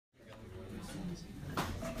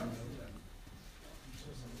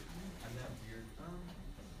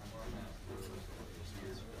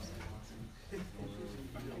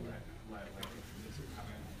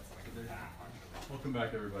Welcome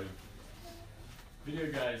back, everybody. Video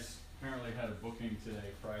guys apparently had a booking today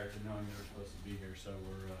prior to knowing they were supposed to be here, so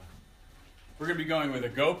we're going to be going with a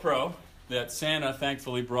GoPro that Santa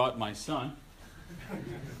thankfully brought my son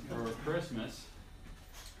for Christmas,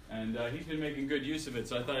 and he's been making good use of it.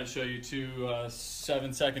 So I thought I'd show you two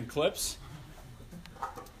 7-second clips.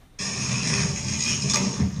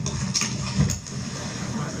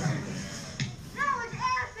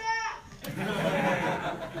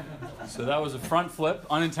 So that was a front flip,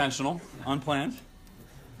 unintentional, unplanned.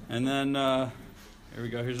 And then, here we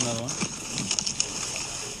go, here's another one.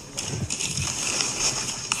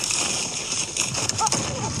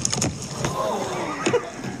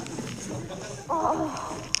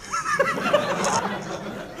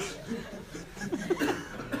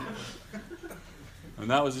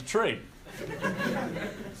 And that was a tree.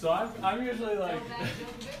 So I'm usually like,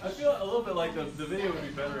 I feel a little bit like the video would be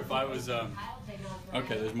better if I was,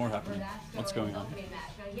 okay, there's more happening. What's going on?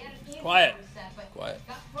 Quiet. Quiet.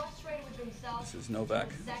 This is Novak.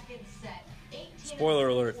 Spoiler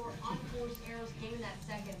alert.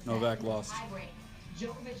 Novak lost.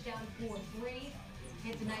 Djokovic down 4-3.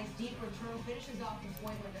 Hits a nice deep return, finishes off the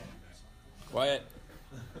point with it. Quiet.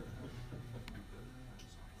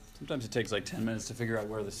 Sometimes it takes like 10 minutes to figure out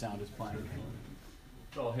where the sound is playing.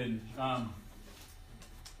 It's all hidden.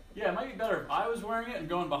 Yeah, it might be better if I was wearing it and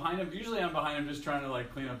going behind him. Usually I'm behind him just trying to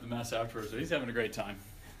like clean up the mess afterwards, but he's having a great time.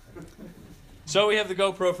 So we have the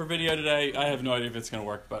GoPro for video today. I have no idea if it's going to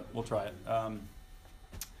work, but we'll try it.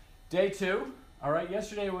 Day 2. All right,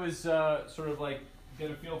 yesterday was sort of like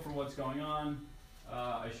get a feel for what's going on.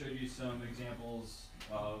 I showed you some examples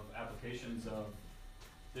of applications of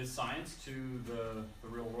this science to the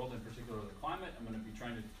real world, in particular the climate. I'm going to be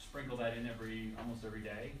trying to sprinkle that in almost every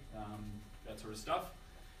day, that sort of stuff.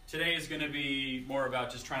 Today is going to be more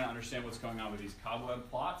about just trying to understand what's going on with these cobweb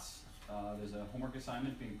plots. There's a homework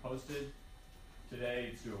assignment being posted today.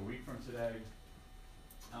 It's due a week from today.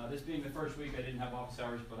 This being the first week, I didn't have office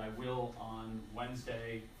hours, but I will on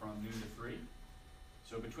Wednesday from noon to 3.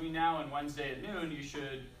 So between now and Wednesday at noon, you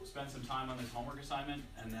should spend some time on this homework assignment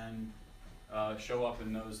and then show up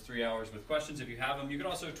in those 3 hours with questions if you have them. You could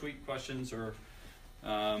also tweet questions or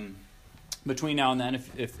between now and then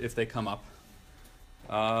if they come up.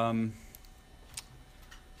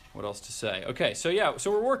 What else to say? Okay, so yeah,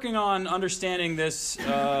 so we're working on understanding this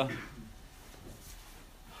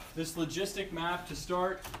this logistic map to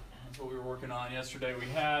start. That's what we were working on yesterday. We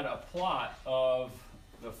had a plot of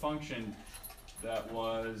the function that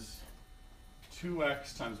was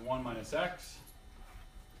 2x times 1 minus x.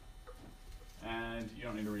 And you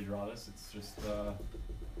don't need to redraw this, it's just for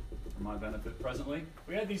my benefit presently.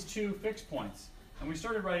 We had these two fixed points, and we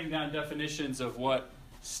started writing down definitions of what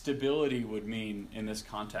stability would mean in this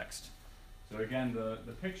context. So again, the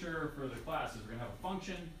picture for the class is we're going to have a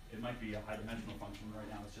function. It might be a high-dimensional function. Right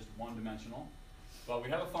now it's just one-dimensional. But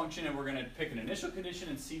we have a function, and we're going to pick an initial condition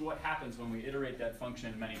and see what happens when we iterate that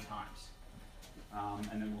function many times.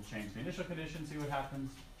 And then we'll change the initial condition, see what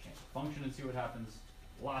happens, change the function and see what happens.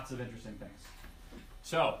 Lots of interesting things.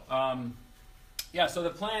 So, yeah, so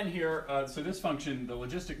the plan here, so this function, the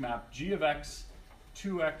logistic map, g of x,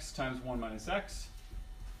 2x times 1 minus x.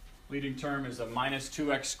 Leading term is a minus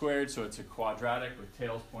 2x squared, so it's a quadratic with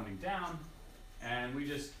tails pointing down. And we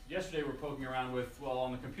just, yesterday we're poking around with, well,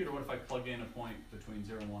 on the computer, what if I plug in a point between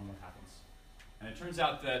 0 and 1, what happens? And it turns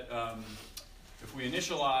out that if we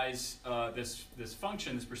initialize this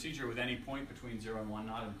function, this procedure with any point between 0 and 1,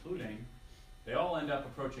 not including, they all end up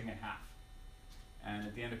approaching a half. And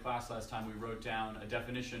at the end of class last time, we wrote down a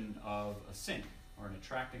definition of a sink, or an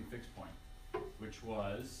attracting fixed point, which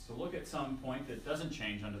was to look at some point that doesn't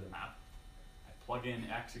change under the map. I plug in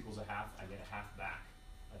x equals a half, I get a half back.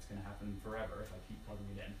 That's going to happen forever if I keep plugging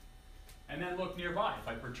it in. And then look nearby. If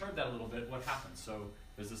I perturb that a little bit, what happens? So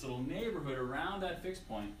there's this little neighborhood around that fixed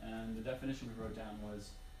point, and the definition we wrote down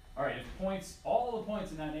was, all right, if all the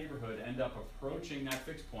points in that neighborhood end up approaching that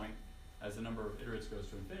fixed point as the number of iterates goes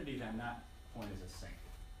to infinity, then that point is a sink.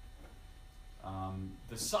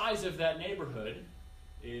 The size of that neighborhood,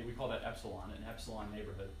 we call that epsilon, an epsilon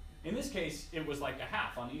neighborhood. In this case, it was like a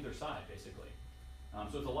half on either side, basically.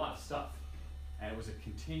 So it's a lot of stuff. And it was a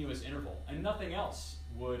continuous interval. And nothing else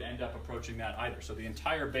would end up approaching that either. So the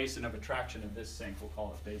entire basin of attraction of this sink, we'll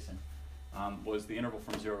call it basin, was the interval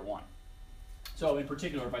from 0 to 1. So in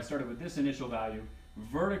particular, if I started with this initial value,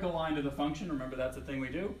 vertical line to the function, remember that's the thing we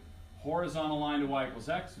do, horizontal line to y equals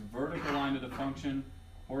x, vertical line to the function,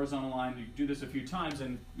 horizontal line, you do this a few times,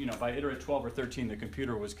 and by iterate 12 or 13, the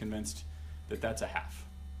computer was convinced that that's a half.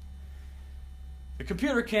 The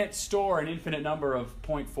computer can't store an infinite number of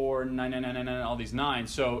 0.49999, all these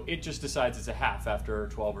nines, so it just decides it's a half after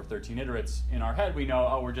 12 or 13 iterates. In our head, we know,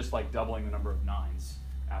 oh, we're just like doubling the number of nines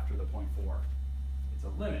after the 0.4. It's a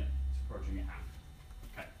limit. It's approaching a half.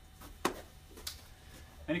 Okay.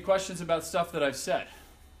 Any questions about stuff that I've said?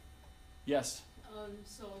 Yes?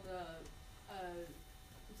 So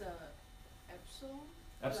the epsilon?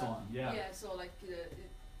 Epsilon, yeah. Yeah, so like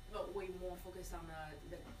but we more focus on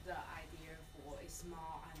the idea for a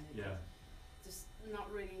small and Yeah. just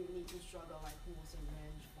not really need to struggle like what's a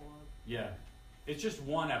range for. Yeah. It's just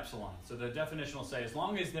one epsilon. So the definition will say as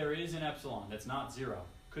long as there is an epsilon that's not 0,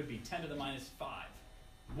 could be 10 to the minus 5.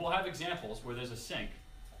 We'll have examples where there's a sink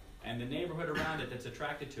and the neighborhood around it that's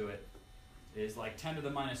attracted to it is like 10 to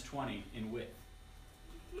the minus 20 in width.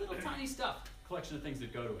 Little tiny stuff, collection of things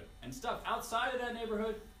that go to it. And stuff outside of that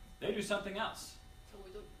neighborhood, they do something else. So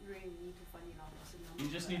we don't really need to find out what's the number. You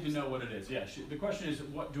just need to know what it is. Yeah. The question is,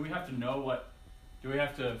 what do we have to know? What do we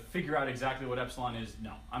have to figure out exactly what epsilon is?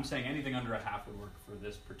 No. I'm saying anything under a half would work for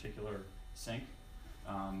this particular sink.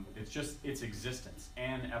 It's just its existence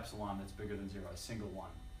and epsilon that's bigger than 0, a single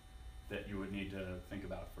one that you would need to think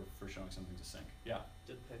about for showing something to sink. Yeah.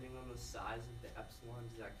 Depending on the size of the epsilon,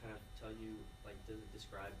 does that kind of tell you, like, does it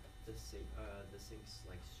describe the sink's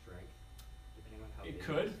like strength? Depending on how It big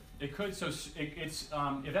could. is? It could. So it's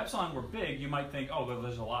if epsilon were big, you might think, oh, well,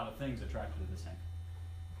 there's a lot of things attracted to the sink.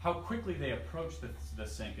 How quickly they approach the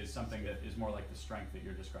sink is something that is more like the strength that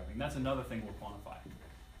you're describing. That's another thing we'll quantify.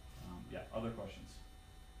 Yeah. Other questions?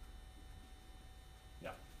 Yeah.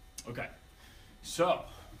 Okay. So,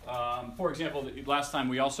 for example, last time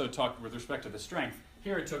we also talked with respect to the strength.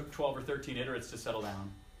 Here it took 12 or 13 iterates to settle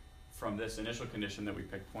down from this initial condition that we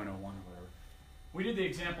picked 0.01 or whatever. We did the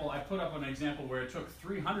example, I put up an example where it took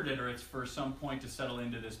 300 iterates for some point to settle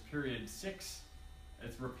into this period 6.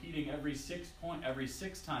 It's repeating every 6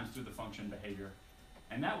 times through the function behavior.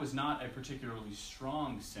 And that was not a particularly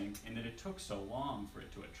strong sink in that it took so long for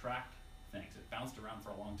it to attract things. It bounced around for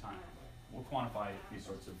a long time. We'll quantify these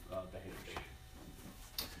sorts of behaviors.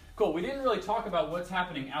 Cool, we didn't really talk about what's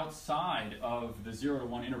happening outside of the 0 to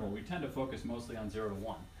 1 interval. We tend to focus mostly on 0 to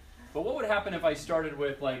 1. But what would happen if I started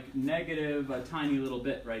with like negative a tiny little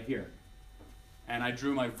bit right here? And I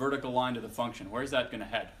drew my vertical line to the function. Where's that going to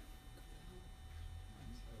head?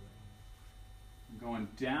 I'm going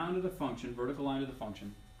down to the function, vertical line to the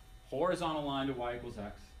function, horizontal line to y equals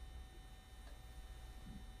x,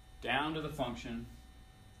 down to the function,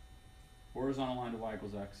 horizontal line to y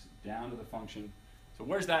equals x, down to the function. So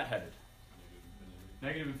where's that headed?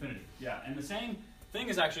 Negative infinity. Yeah, and the same thing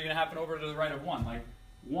is actually going to happen over to the right of 1, like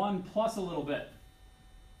 1 plus a little bit.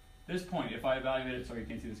 This point, if I evaluate it, sorry, you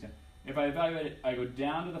can't see this guy. If I evaluate it, I go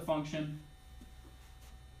down to the function,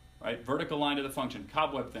 right? Vertical line to the function.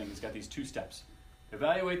 Cobweb thing has got these 2 steps.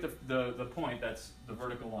 Evaluate the point, that's the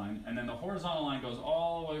vertical line, and then the horizontal line goes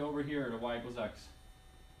all the way over here to y equals x,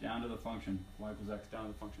 down to the function, y equals x, down to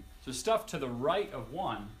the function. So stuff to the right of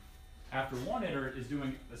 1, after 1 iterate, is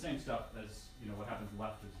doing the same stuff as what happens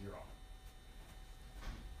left of 0.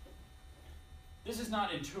 This is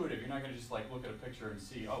not intuitive. You're not going to just like look at a picture and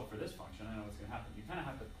see, oh, for this function, I know what's going to happen. You kind of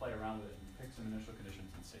have to play around with it and pick some initial conditions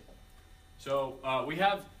and see. So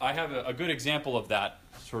I have a good example of that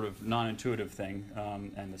sort of non-intuitive thing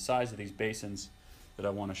and the size of these basins that I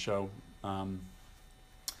want to show. So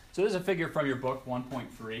this is a figure from your book,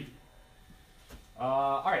 1.3.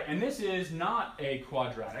 All right, and this is not a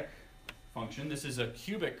quadratic function. This is a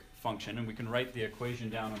cubic function, and we can write the equation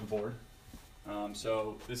down on the board.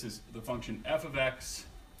 So this is the function f of x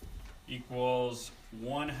equals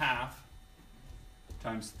 1/2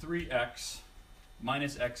 times 3x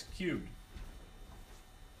minus x cubed.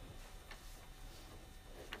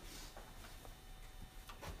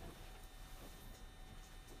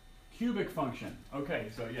 Cubic function. Okay,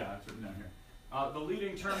 so yeah, that's written down here. The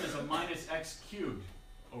leading term is a minus x cubed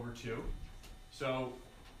over 2. So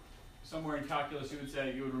somewhere in calculus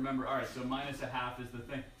you would remember, all right, so minus 1/2 is the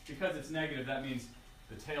thing. Because it's negative, that means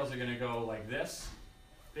the tails are going to go like this.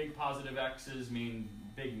 Big positive x's mean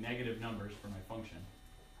big negative numbers for my function.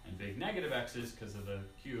 And big negative x's, because of the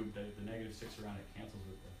cube, the negative 6 around it cancels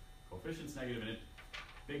with the coefficients negative in it.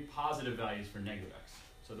 Big positive values for negative x.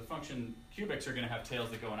 So the function cubics are going to have tails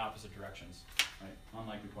that go in opposite directions, right?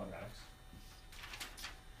 Unlike the quadratics.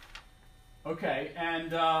 Okay,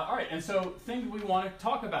 and all right, and so things we want to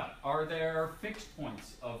talk about. Are there fixed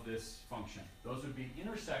points of this function? Those would be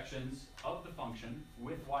intersections of the function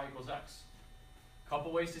with y equals x. A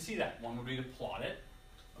couple ways to see that. One would be to plot it.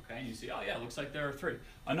 Okay, and you see, oh yeah, it looks like there are 3.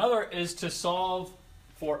 Another is to solve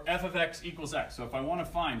for f of x equals x. So if I want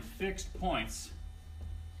to find fixed points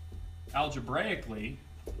algebraically,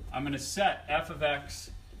 I'm going to set f of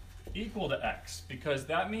x equal to x, because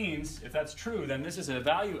that means, if that's true, then this is a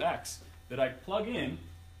value x that I plug in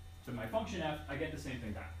to my function f, I get the same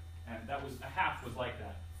thing back. And that was, a half was like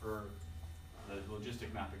that for the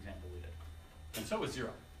logistic map example we did. And so was 0.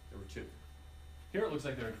 There were 2. Here it looks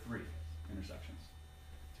like there are 3 intersections.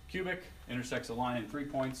 Cubic intersects a line in 3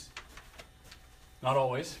 points. Not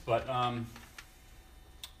always, but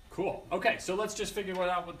cool. Okay, so let's just figure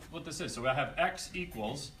out what this is. So I have x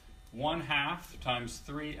equals 1/2 times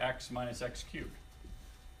 3x minus x cubed.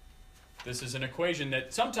 This is an equation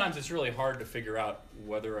that sometimes it's really hard to figure out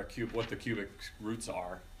what the cubic roots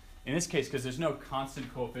are. In this case, because there's no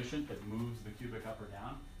constant coefficient that moves the cubic up or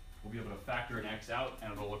down, we'll be able to factor an x out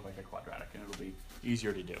and it'll look like a quadratic and it'll be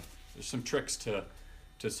easier to do. There's some tricks to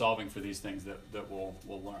solving for these things that we'll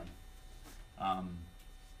learn.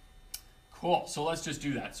 Cool, so let's just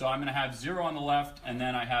do that. So I'm gonna have 0 on the left, and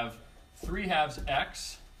then I have 3/2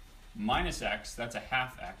 x minus x, that's a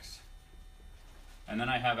half x. And then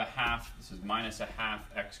I have a half, this is minus a half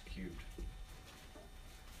x cubed.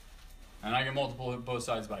 And I can multiply both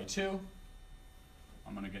sides by 2.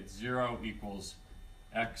 I'm gonna get 0 equals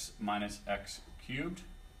x minus x cubed.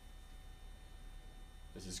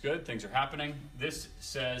 This is good, things are happening. This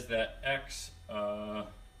says that x, if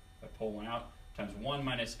I pull one out, times 1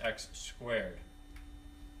 minus x squared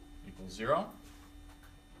equals 0.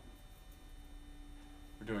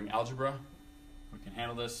 We're doing algebra. We can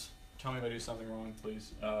handle this. Tell me if I do something wrong,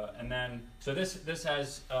 please. And then, so this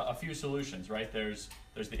has a few solutions, right? There's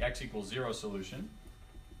the x equals 0 solution.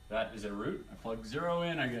 That is a root. I plug 0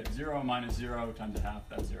 in, I get 0 minus 0 times a half,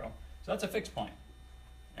 that's 0. So that's a fixed point.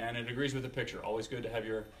 And it agrees with the picture. Always good to have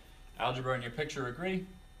your algebra and your picture agree.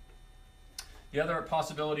 The other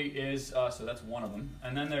possibility is, so that's one of them.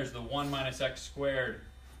 And then there's the 1 minus x squared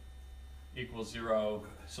equals 0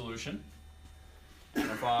 solution. And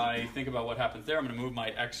if I think about what happens there, I'm going to move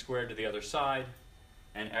my x squared to the other side,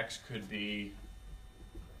 and x could be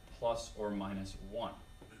plus or minus 1.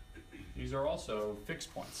 These are also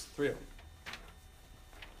fixed points, 3 of them.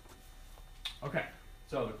 Okay,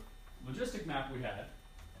 so the logistic map we had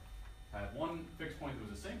one fixed point that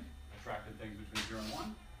was a sink, attracted things between 0 and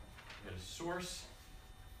 1. We had a source,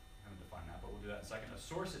 I haven't defined that, but we'll do that in a second. A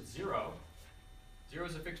source at 0. 0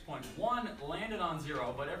 is a fixed point. 1 landed on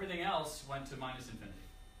 0, but everything else went to minus infinity.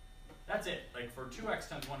 That's it. Like for 2x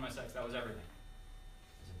times 1 minus x, that was everything.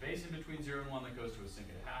 There's a basin between 0 and 1 that goes to a sink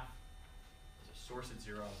at a half. There's a source at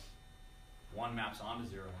 0. 1 maps onto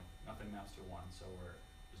 0. Nothing maps to 1, so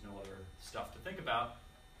there's no other stuff to think about.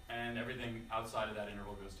 And everything outside of that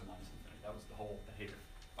interval goes to minus infinity. That was the whole behavior.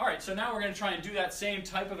 All right, so now we're going to try and do that same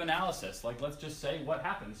type of analysis. Like, let's just say what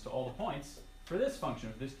happens to all the points for this function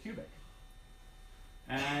of this cubic.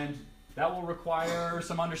 And that will require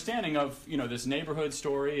some understanding of, this neighborhood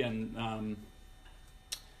story. And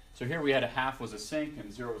so here we had a half was a sink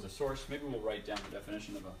and 0 was a source. Maybe we'll write down the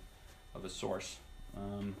definition of a source.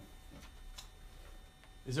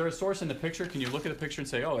 Is there a source in the picture? Can you look at the picture and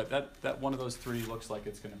say, oh, that one of those 3 looks like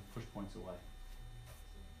it's going to push points away?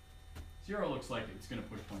 0 looks like it's going to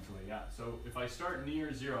push points away, yeah. So if I start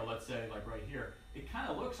near 0, let's say like right here, it kind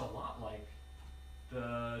of looks a lot like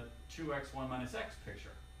the 2x 1 minus x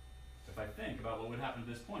picture. If I think about what would happen at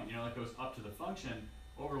this point, it goes up to the function,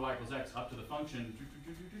 over y equals x, up to the function,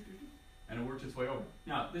 and it works its way over.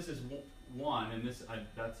 Now, this is 1, and that's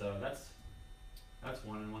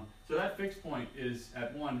 1 and 1. So that fixed point is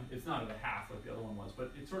at 1, it's not at a half like the other one was,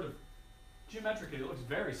 but it's sort of, geometrically, it looks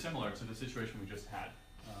very similar to the situation we just had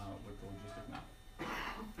with the logistic map.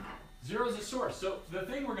 0 is a source. So the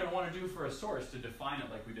thing we're going to want to do for a source to define it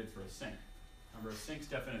like we did for a sink. Remember a sink's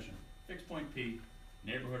definition. Fixed point P,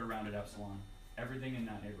 neighborhood around it epsilon. Everything in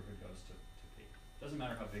that neighborhood goes to P. Doesn't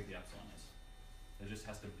matter how big the epsilon is. There just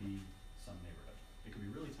has to be some neighborhood. It could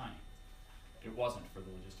be really tiny. It wasn't for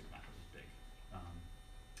the logistic map. It was big.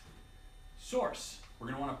 Source. We're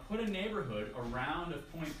going to want to put a neighborhood around a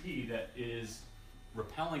point P that is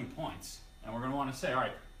repelling points. And we're going to want to say, all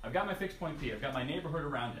right, I've got my fixed point P. I've got my neighborhood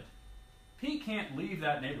around it. P can't leave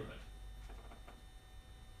that neighborhood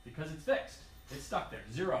because it's fixed. It's stuck there.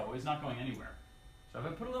 0 is not going anywhere. So if I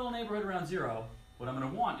put a little neighborhood around 0, what I'm going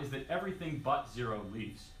to want is that everything but 0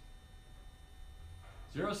 leaves.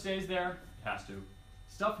 0 stays there. It has to.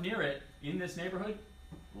 Stuff near it in this neighborhood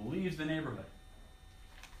leaves the neighborhood.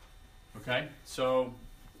 Okay, so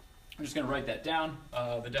I'm just going to write that down.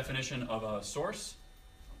 The definition of a source,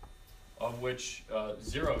 of which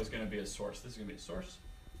 0 is going to be a source. This is going to be a source.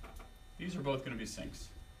 These are both going to be sinks.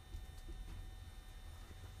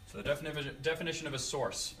 So the definition of a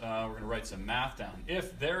source, we're going to write some math down.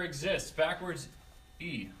 If there exists backwards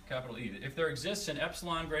E, capital E. If there exists an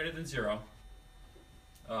epsilon greater than 0,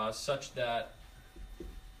 such that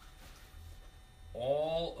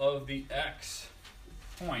all of the x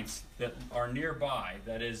points that are nearby,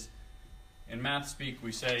 that is, in math speak,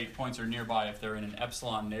 we say points are nearby if they're in an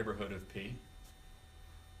epsilon neighborhood of P.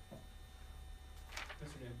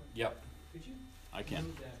 Mr. Danforth, Yep, could you I can.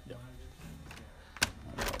 move that Yep.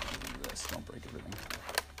 monitor? Do this, don't break everything.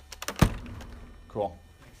 Cool.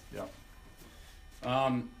 Yep.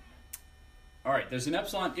 All right, there's an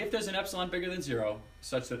epsilon. If there's an epsilon bigger than 0,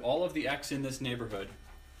 such that all of the x in this neighborhood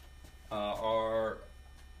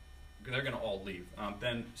they're going to all leave.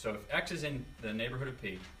 So if x is in the neighborhood of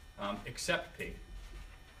P, except P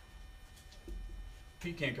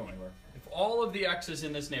can't go anywhere. If all of the x's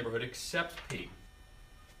in this neighborhood except P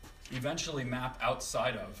eventually map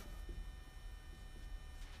outside of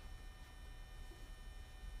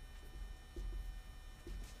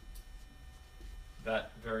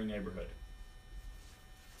that very neighborhood.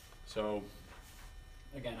 So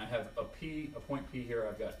again, I have a point P here.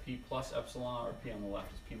 I've got P plus epsilon, or P on the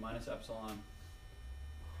left is P minus epsilon,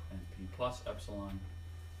 and P plus epsilon.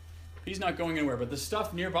 P's not going anywhere, but the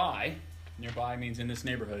stuff nearby means in this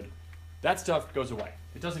neighborhood, that stuff goes away.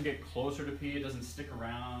 It doesn't get closer to P. It doesn't stick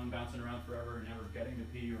around, bouncing around forever, never getting to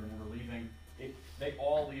P or never leaving. They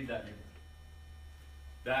all leave that neighborhood.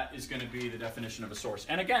 That is going to be the definition of a source.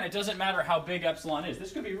 And again, it doesn't matter how big epsilon is.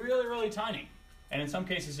 This could be really, really tiny. And in some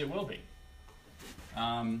cases, it will be.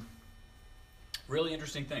 Really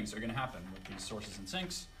interesting things are going to happen with these sources and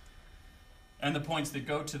sinks and the points that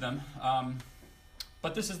go to them.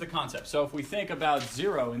 But this is the concept. So if we think about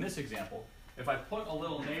 0 in this example, if I put a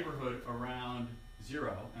little neighborhood around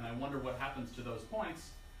 0, and I wonder what happens to those points,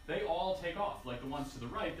 they all take off. Like the ones to the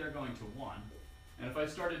right, they're going to 1. And if I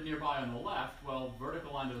started nearby on the left, well,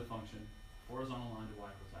 vertical line to the function, horizontal line to y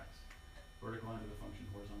equals x. Vertical line to the function,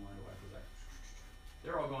 horizontal line to y equals x.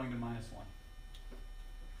 They're all going to -1.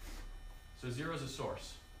 So 0 is a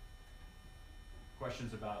source.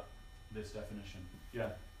 Questions about this definition?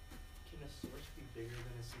 Yeah? Can a source be bigger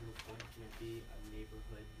than a single point? Can it be a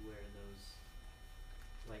neighborhood where those,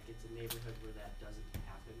 like it's a neighborhood where that doesn't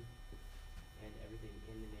happen and everything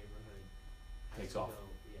in the neighborhood has Takes to off. go,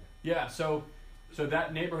 Yeah, so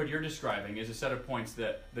that neighborhood you're describing is a set of points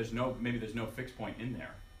that maybe there's no fixed point in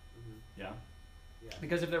there. Yeah? Yeah.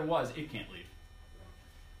 Because if there was, it can't leave.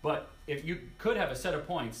 But if you could have a set of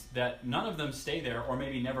points that none of them stay there or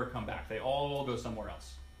maybe never come back. They all go somewhere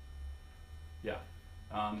else. Yeah.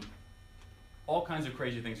 All kinds of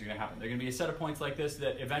crazy things are going to happen. There are going to be a set of points like this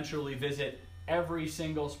that eventually visit every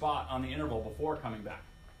single spot on the interval before coming back.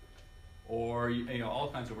 Or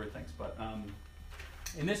all kinds of weird things. But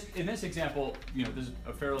in this example, this is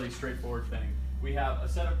a fairly straightforward thing. We have a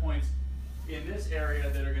set of points in this area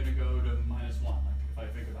that are going to go to -1. Like if I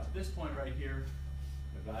think about this point right here,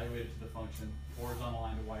 evaluate it to the function, horizontal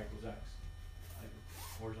line to y equals x.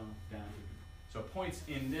 Horizontal down. So points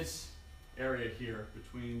in this area here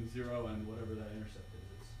between 0 and whatever that intercept is,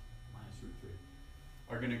 it's -√3,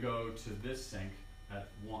 are going to go to this sink at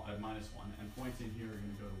 -1, and points in here are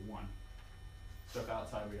going to go to 1. Stuff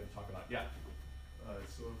outside we got to talk about. Yeah.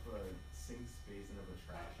 So if a sink's basin of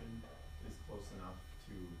attraction is close enough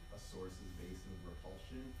to a source's basin of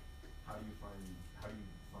repulsion, how do you find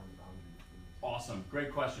the boundary between the two? Awesome,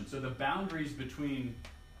 great question. So the boundaries between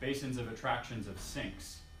basins of attractions of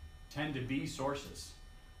sinks tend to be sources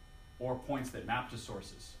or points that map to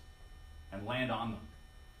sources and land on them.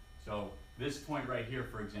 So this point right here,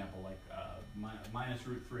 for example, like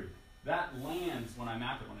 -√3, that lands when I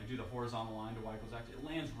map it, when I do the horizontal line to y equals x, it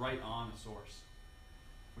lands right on a source,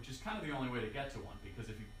 which is kind of the only way to get to one, because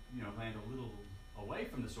if you land a little away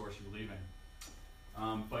from the source, you're leaving.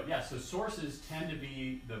 But yeah, so sources tend to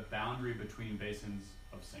be the boundary between basins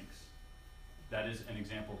of sinks. That is an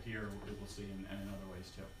example here that we'll see and in other ways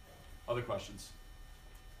too. Other questions?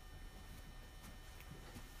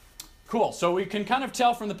 Cool, so we can kind of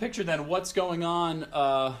tell from the picture then what's going on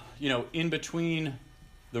in between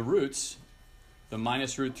the roots, the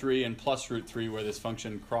 -√3 and +√3, where this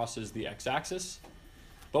function crosses the x-axis.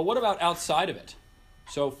 But what about outside of it?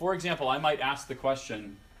 So for example, I might ask the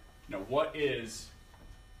question, what is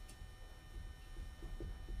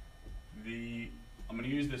I'm going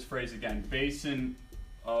to use this phrase again, basin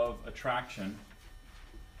of attraction,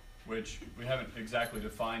 which we haven't exactly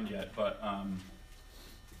defined yet, but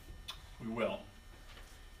we will.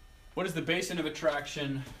 What is the basin of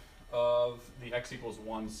attraction of the x equals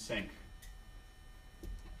 1 sink?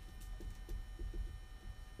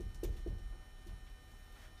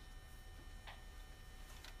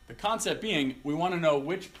 The concept being, we want to know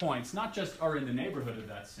which points, not just are in the neighborhood of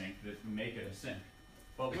that sink that make it a sink,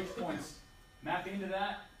 but which points map into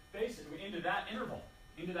that basin, into that interval,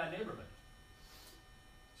 into that neighborhood.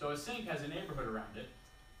 So a sink has a neighborhood around it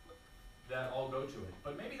that all go to it.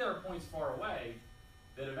 But maybe there are points far away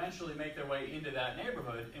that eventually make their way into that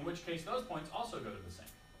neighborhood, in which case those points also go to the sink.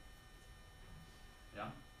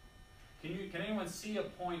 Yeah? Can anyone see a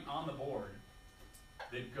point on the board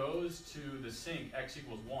that goes to the sink x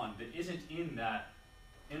equals 1 that isn't in that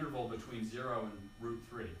interval between 0 and root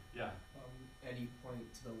 3? Yeah? Any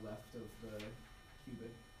point to the left of the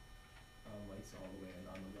cubic, like all the way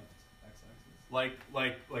on the left x-axis.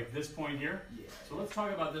 Like this point here? Yeah. So let's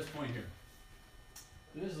talk about this point here.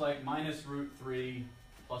 This is like minus root 3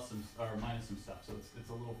 plus some, or minus some stuff, so it's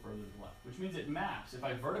a little further to the left, which means it maps. If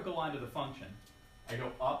I vertical line to the function, I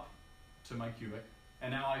go up to my cubic,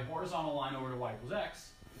 and now I horizontal line over to y equals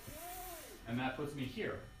x, and that puts me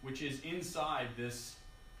here, which is inside this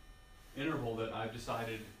interval that I've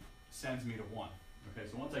decided sends me to 1. Okay,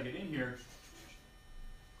 so once I get in here,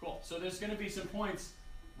 cool. So there's going to be some points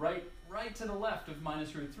right to the left of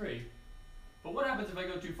minus root 3, but what happens if I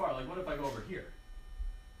go too far? Like, what if I go over here?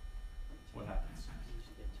 What happens? You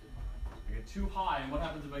should get too high. I get too high, and what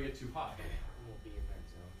happens if I get too high? It won't be in that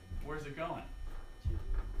zone. Where's it going? Too.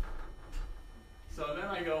 So then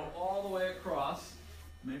I go all the way across.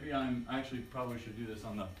 Maybe I actually probably should do this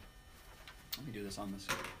on the, let me do this on this,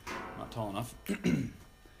 not tall enough.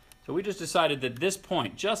 So we just decided that this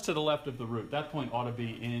point, just to the left of the root, that point ought to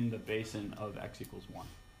be in the basin of x equals 1.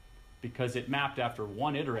 Because it mapped after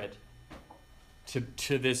one iterate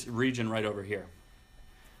to this region right over here.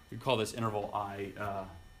 We call this interval I,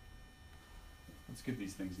 let's give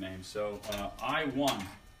these things names. So I1,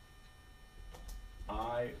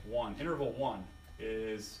 interval 1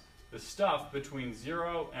 is the stuff between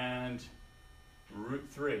 0 and root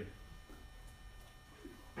 3.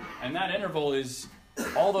 And that interval is,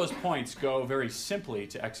 all those points go very simply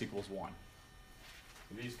to x equals 1.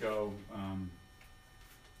 So these go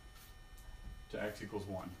to x equals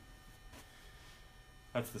 1.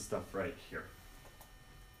 That's the stuff right here.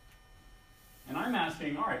 And I'm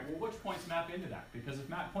asking, all right, well, which points map into that? Because if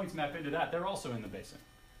points map into that, they're also in the basin.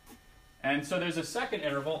 And so there's a second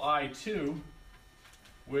interval, I2,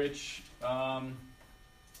 which,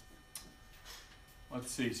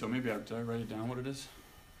 let's see, so maybe did I write it down what it is?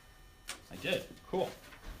 I did, cool.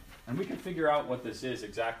 And we can figure out what this is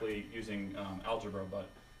exactly using algebra, but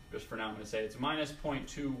just for now I'm going to say it's minus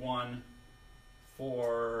 0.21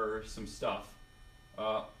 for some stuff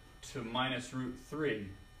to minus root 3.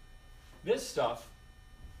 This stuff,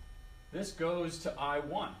 this goes to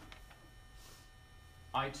I1.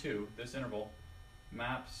 I2, this interval,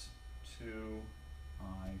 maps to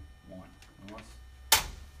I1. And let's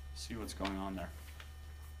see what's going on there.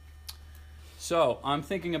 So I'm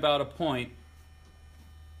thinking about a point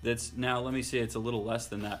that's now, let me see, it's a little less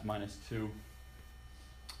than that, minus 2.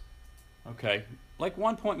 Okay, like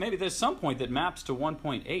 1 point, maybe there's some point that maps to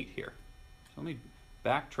 1.8 here. So let me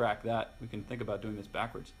backtrack that. We can think about doing this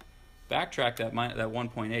backwards. Backtrack that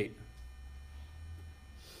 1.8.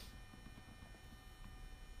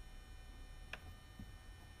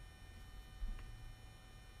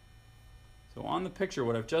 So on the picture,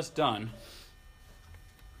 what I've just done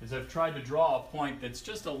is I've tried to draw a point that's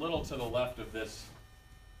just a little to the left of this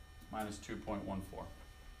minus 2.14.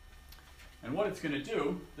 And what it's going to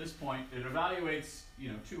do, this point, it evaluates,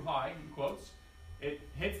 too high, in quotes. It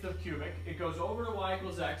hits the cubic, it goes over to y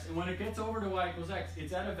equals x, and when it gets over to y equals x,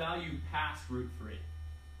 it's at a value past root 3.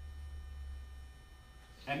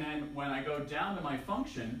 And then when I go down to my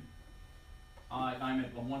function, I'm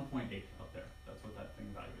at 1.8 up there. That's what that thing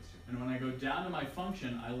evaluates to. And when I go down to my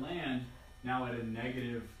function, I land now at a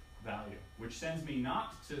negative value, which sends me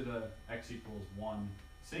not to the x equals 1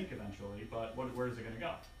 sink eventually, but where is it going to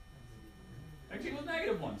go? X equals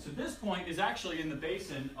negative 1. So this point is actually in the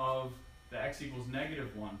basin of the x equals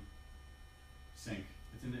negative 1 sink.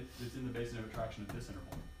 It's in the basin of attraction at this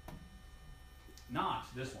interval. Not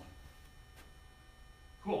this one.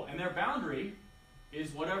 Cool. And their boundary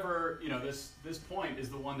is whatever, this point is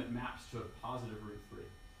the one that maps to positive root 3.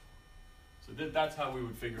 So that's how we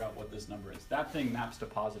would figure out what this number is. That thing maps to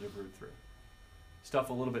positive root 3. Stuff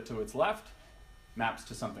a little bit to its left maps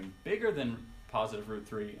to something bigger than positive root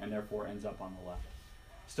 3 and therefore ends up on the left.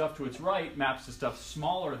 Stuff to its right maps to stuff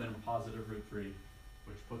smaller than positive root 3,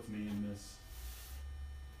 which puts me in this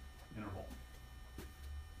interval.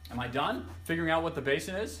 Am I done figuring out what the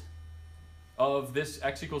basin is of this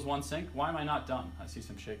x equals 1 sink? Why am I not done? I see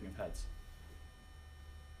some shaking of heads.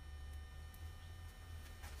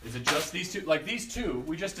 Is it just these two? Like these two,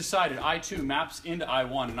 we just decided I2 maps into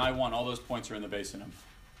I1, and I1, all those points are in the basin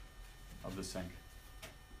of the sink.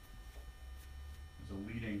 Is a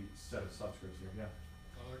leading set of subscripts here. Yeah.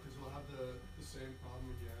 Because we'll have the same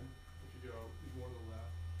problem again if you go more to the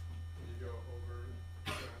left. When you go over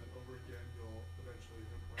and over again, you'll eventually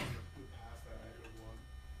hit a point to pass that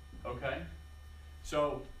 -1. Okay.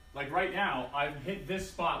 So, like right now, I've hit this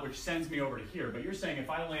spot, which sends me over to here. But you're saying if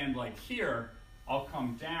I land like here, I'll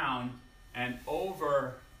come down and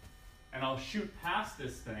over, and I'll shoot past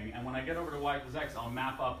this thing. And when I get over to y equals x, I'll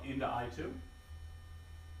map up into I2?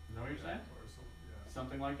 Is that what you're saying? Or yeah.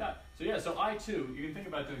 Something like that. So yeah, so I2, you can think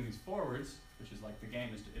about doing these forwards, which is like the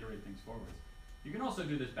game is to iterate things forwards. You can also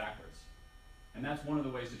do this backwards. And that's one of the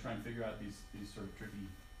ways to try and figure out these sort of tricky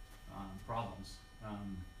problems.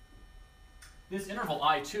 This interval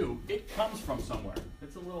I2, it comes from somewhere.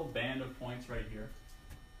 It's a little band of points right here.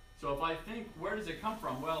 So if I think, where does it come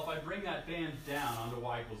from? Well, if I bring that band down onto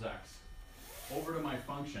y equals x, over to my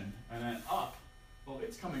function, and then up, well,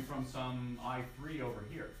 it's coming from some I3 over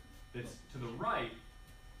here. That's to the right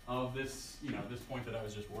of this, this point that I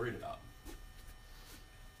was just worried about.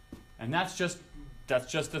 And that's just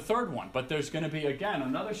the third one. But there's going to be, again,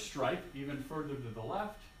 another stripe even further to the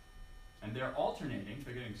left. And they're alternating.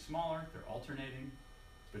 They're getting smaller. They're alternating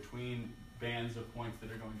between bands of points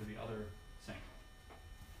that are going to the other sink.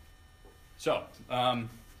 So,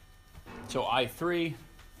 so I3.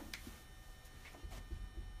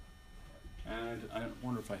 And I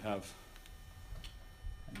wonder if I have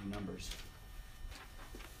any numbers.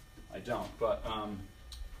 I don't, but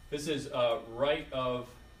this is right of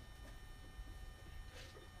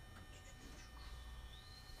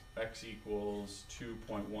x equals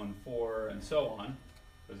 2.14 and so on.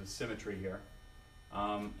 There's a symmetry here.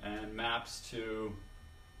 And maps to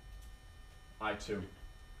I2.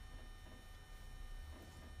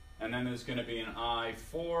 And then there's going to be an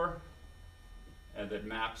I4 that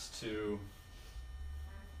maps to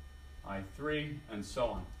I3 and so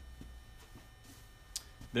on.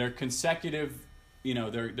 They're consecutive,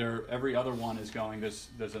 they're every other one is going,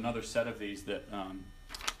 there's another set of these that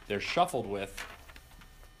they're shuffled with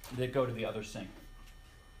that go to the other sink.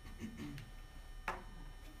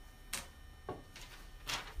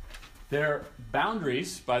 Their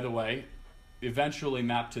boundaries, by the way, eventually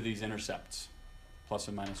map to these intercepts, plus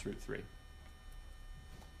and minus √3,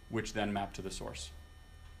 which then map to the source.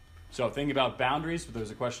 So thinking about boundaries, there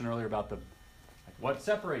was a question earlier about what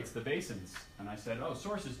separates the basins, and I said, oh,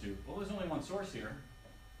 sources do. Well, there's only one source here,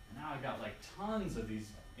 and now I've got like tons of these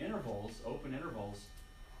intervals, open intervals,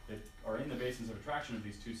 that are in the basins of attraction of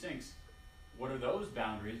these two sinks. What are those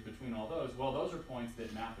boundaries between all those? Well, those are points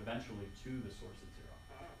that map eventually to the source at 0.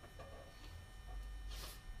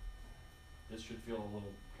 This should feel a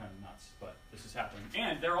little kind of nuts, but this is happening.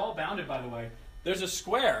 And they're all bounded, by the way. There's a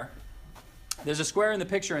square. There's a square in the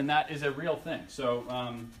picture, and that is a real thing. So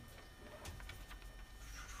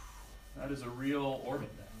that is a real orbit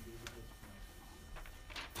there.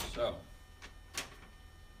 So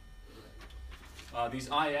these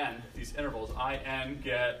IN, these intervals, IN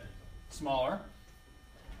get smaller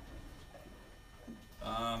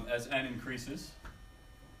as n increases.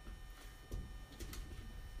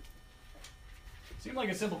 Seemed like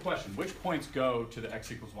a simple question. Which points go to the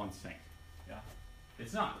x equals 1 sink? Yeah,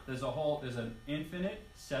 it's not. There's an infinite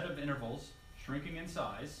set of intervals shrinking in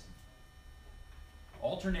size,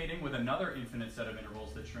 alternating with another infinite set of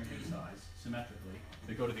intervals that shrink in size symmetrically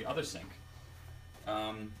that go to the other sink.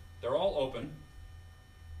 They're all open.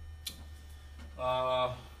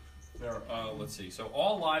 Let's see. So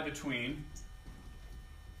all lie between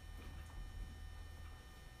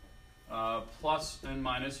plus and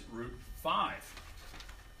minus √5.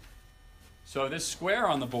 So this square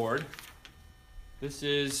on the board, this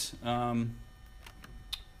is, so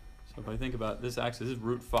if I think about this axis, this is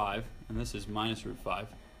 √5, and this is minus √5.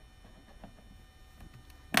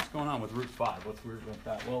 What's going on with √5? What's weird about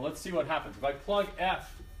that? Well, let's see what happens. If I plug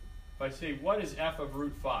f, if I say, what is f of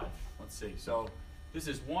 √5? Let's see. So this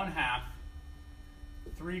is 1/2,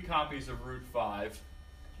 3 copies of √5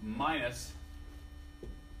 minus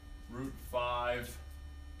 √5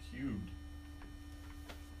 cubed.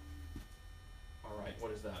 All right,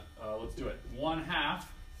 what is that? Let's do it. 1/2,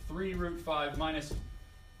 3 √5 minus,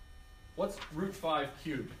 what's √5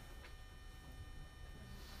 cubed?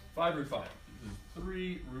 5 √5. This is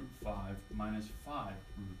 3 √5 minus 5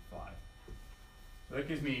 √5. So that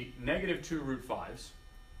gives me negative 2 √5s.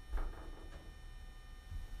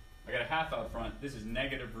 I got a half out front. This is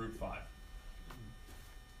negative √5.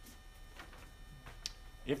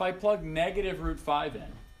 If I plug negative √5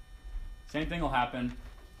 in, same thing will happen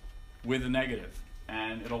with a negative,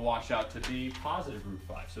 and it'll wash out to be positive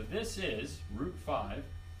 √5. So this is √5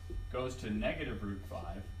 goes to negative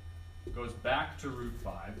 √5, goes back to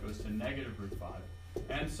 √5, goes to negative √5.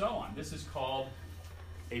 and so on. This is called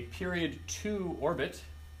a period 2 orbit.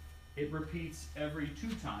 It repeats every 2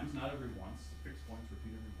 times, not every once. Fixed points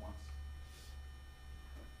repeat every once.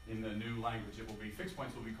 In the new language, it will be, fixed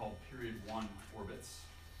points will be called period 1 orbits.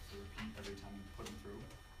 They repeat every time you put them through.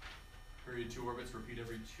 Period 2 orbits repeat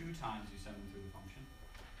every 2 times you send them through the function.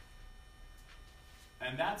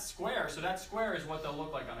 And that square, so that square is what they'll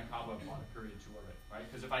look like on a cobweb plot, a period 2 orbit, right?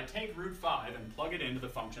 Because if I take root 5 and plug it into the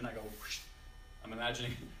function, I go whoosh. I'm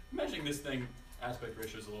imagining this thing, aspect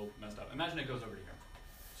ratio is a little messed up. Imagine it goes over to here.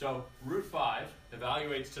 So root 5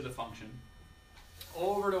 evaluates to the function,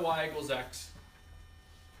 over to y equals x,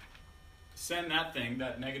 send that thing,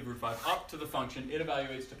 that negative root 5, up to the function, it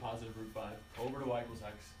evaluates to positive root 5, over to y equals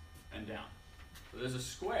x, and down. So there's a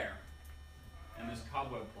square in this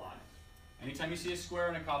cobweb plot. Anytime you see a square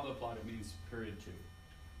in a cobweb plot, it means period 2.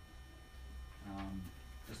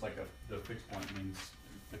 Just like the fixed point means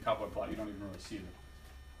the cobweb plot, you don't even really see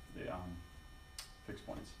the fixed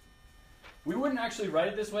points. We wouldn't actually write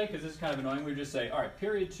it this way because this is kind of annoying. We would just say, all right,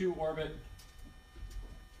 period 2 orbit,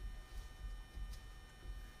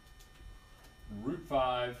 root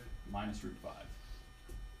 5 minus root 5.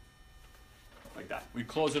 Like that. We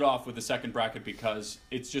close it off with the second bracket because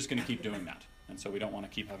it's just going to keep doing that. And so we don't want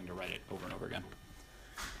to keep having to write it over and over again.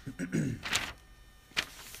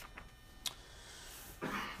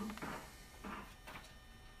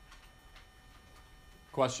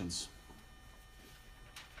 Questions?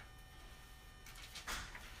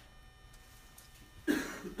 Do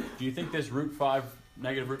you think this root 5,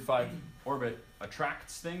 negative root 5 orbit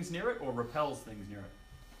attracts things near it or repels things near it?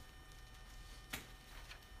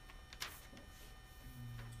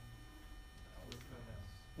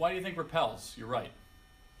 Why do you think repels? You're right.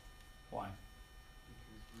 Why?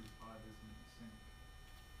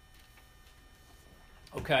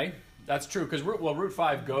 Okay, that's true because root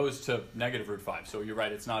 5 goes to negative root 5, so you're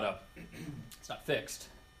right. It's not fixed.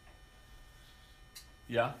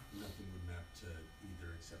 Yeah. Nothing would map to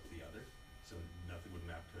either except the other. So nothing would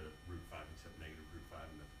map to root 5 except negative root 5,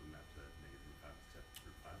 and nothing would map to negative root 5 except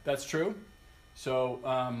root 5. That's true. So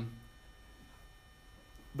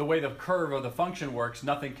the way the curve of the function works,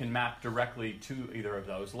 nothing can map directly to either of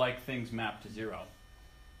those, like things map to 0.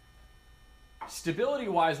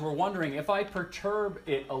 Stability-wise, we're wondering, if I perturb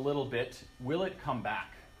it a little bit, will it come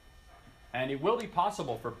back? And it will be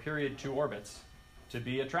possible for period 2 orbits to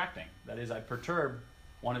be attracting. That is, I perturb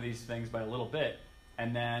one of these things by a little bit,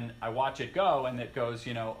 and then I watch it go, and it goes,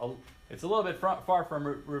 it's a little bit far from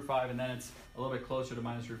root 5, and then it's a little bit closer to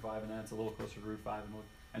minus root 5, and then it's a little closer to root 5.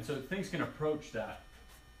 And so things can approach that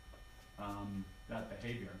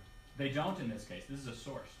behavior. They don't in this case. This is a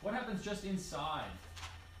source. What happens just inside?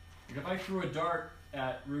 Like if I threw a dart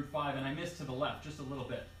at root 5 and I missed to the left just a little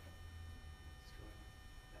bit,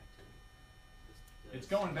 it's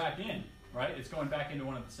going back in, right? It's going back into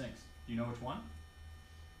one of the sinks. Do you know which one?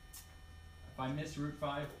 If I miss root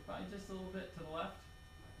 5 by just a little bit to the left,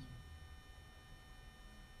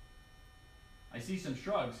 I see some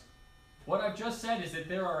shrugs. What I've just said is that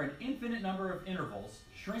there are an infinite number of intervals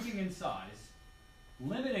shrinking in size,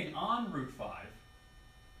 limiting on root 5,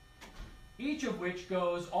 each of which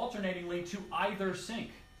goes alternatingly to either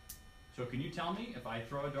sink. So can you tell me if I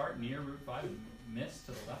throw a dart near root 5 and miss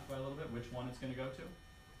to the left by a little bit, which one it's going to go to?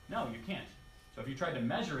 No, you can't. So if you tried to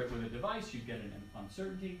measure it with a device, you'd get an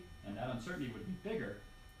uncertainty, and that uncertainty would be bigger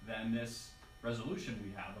than this resolution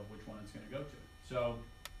we have of which one it's going to go to. So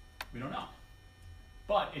we don't know.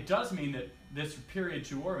 But it does mean that this period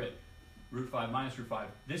 2 orbit, root 5 minus root 5,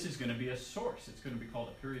 this is going to be a source. It's going to be called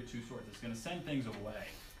a period 2 source. It's going to send things away.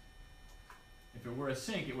 If it were a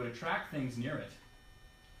sink, it would attract things near it,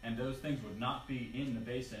 and those things would not be in the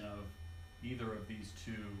basin of either of these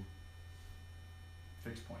 2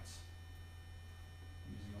 fixed points.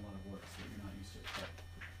 I'm using a lot of words that you're not used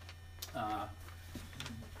to,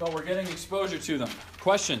 but we're getting exposure to them.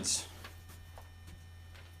 Questions?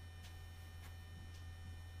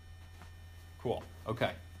 Cool.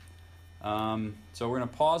 Okay. So we're going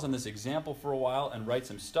to pause on this example for a while and write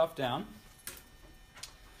some stuff down.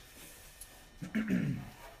 Got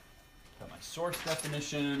my source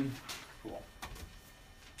definition. Cool.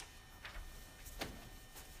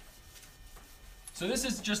 So this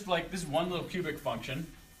is just like this one little cubic function.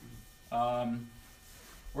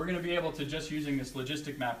 We're going to be able to, just using this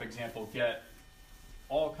logistic map example, get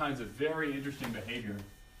all kinds of very interesting behavior.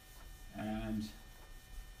 And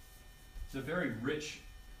it's a very rich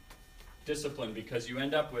discipline because you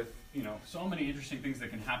end up with, so many interesting things that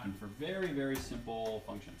can happen for very, very simple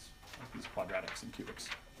functions, like these quadratics and cubics.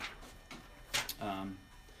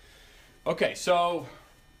 Okay, so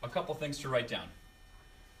a couple things to write down.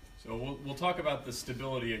 So we'll talk about the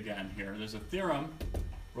stability again here. There's a theorem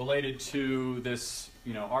related to this,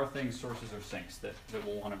 are things sources or sinks that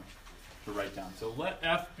we'll want to write down. So let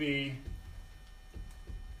F be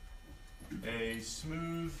a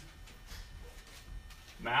smooth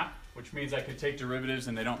map, which means I could take derivatives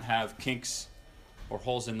and they don't have kinks or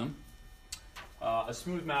holes in them. A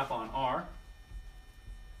smooth map on R,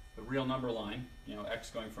 the real number line,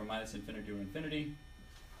 x going from minus infinity to infinity.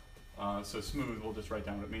 So smooth, we'll just write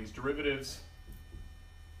down what it means. Derivatives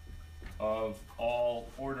of all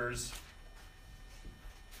orders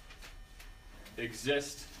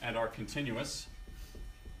exist and are continuous.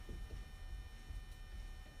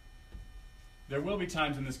 There will be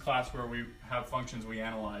times in this class where we have functions we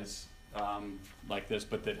analyze like this,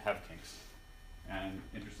 but that have kinks. And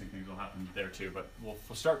interesting things will happen there too. But we'll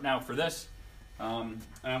start now for this. And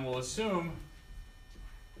we'll assume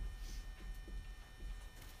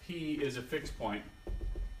P is a fixed point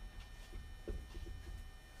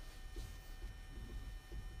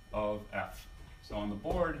of F. So on the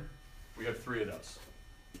board, we have 3 of those.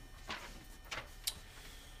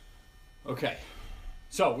 Okay.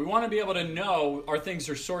 So we want to be able to know are things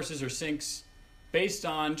or sources or sinks based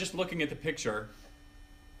on just looking at the picture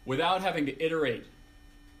without having to iterate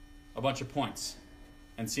a bunch of points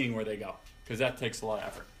and seeing where they go, because that takes a lot of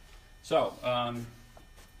effort. So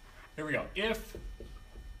here we go. If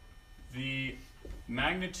the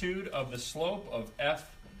magnitude of the slope of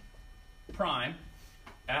F prime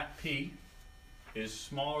at P is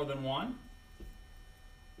smaller than 1,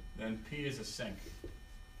 then P is a sink.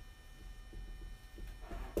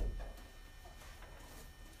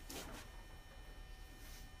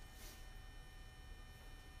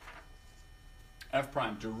 F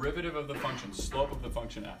prime, derivative of the function, slope of the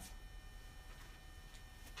function F.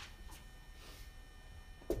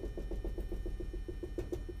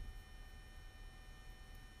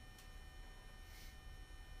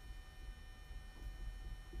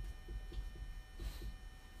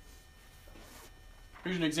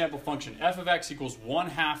 Here's an example function. F of x equals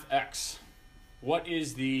 1/2 x. What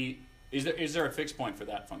is the, is there a fixed point for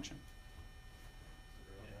that function?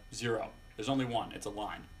 0. There's only one, it's a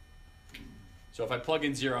line. So if I plug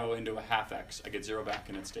in 0 into a 1/2 x, I get 0 back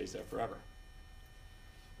and it stays there forever.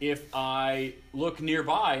 If I look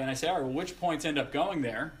nearby and I say, all right, well, which points end up going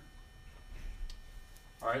there?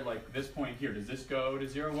 All right, like this point here, does this go to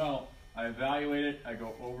 0? Well, I evaluate it, I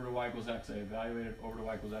go over to y equals x, I evaluate it over to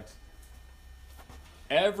y equals x.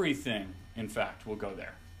 Everything, in fact, will go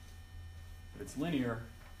there. If it's linear,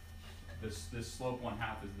 this slope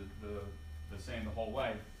 1/2 is the same the whole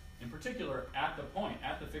way. In particular, at the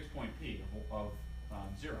fixed point P of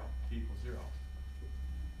 0, P equals 0.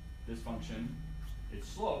 This function, its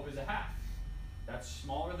slope is a 1/2. That's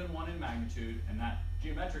smaller than 1 in magnitude, and that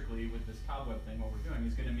geometrically, with this cobweb thing, what we're doing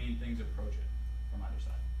is going to mean things approach it from either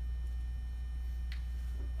side.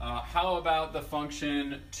 How about the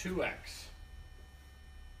function 2x?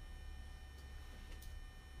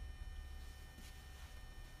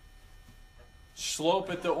 Slope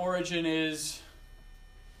at the origin is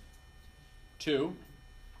 2,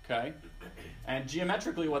 okay? And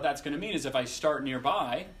geometrically what that's going to mean is if I start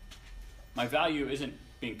nearby, my value isn't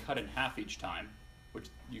being cut in half each time, which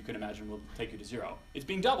you can imagine will take you to 0. It's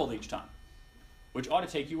being doubled each time, which ought to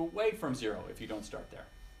take you away from 0 if you don't start there.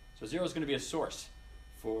 So 0 is going to be a source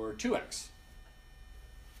for 2x.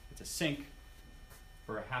 It's a sink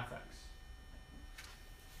for a 1/2 x.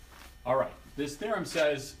 All right, this theorem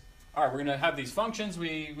says, all right, we're going to have these functions.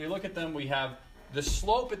 We look at them. We have the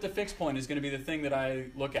slope at the fixed point is going to be the thing that I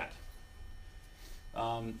look at.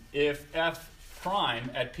 If f prime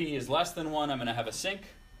at P is less than 1, I'm going to have a sink.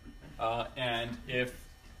 And if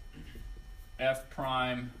f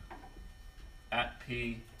prime at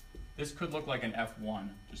P, this could look like an f1.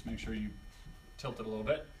 Just make sure you tilt it a little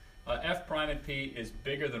bit. F prime at P is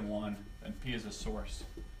bigger than 1, then P is a source.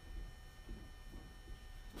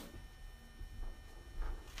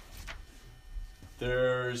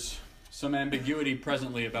 There's some ambiguity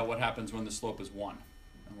presently about what happens when the slope is 1.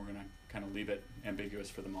 And we're going to kind of leave it ambiguous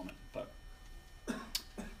for the moment. But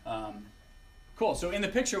cool. So in the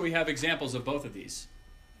picture, we have examples of both of these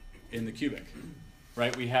in the cubic.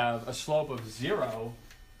 Right? We have a slope of 0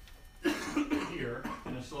 here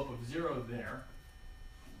and a slope of 0 there.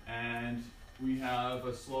 And we have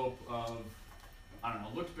a slope of, I don't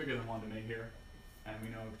know, looks bigger than 1 to me here. And we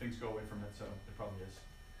know things go away from it, so it probably is.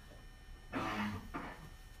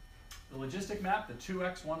 The logistic map, the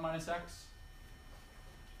 2x, 1 minus x,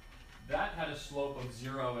 that had a slope of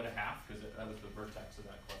 0 at a half, because that was the vertex of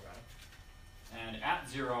that quadratic. And at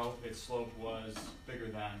 0, its slope was bigger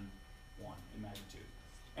than 1 in magnitude.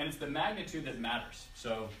 And it's the magnitude that matters.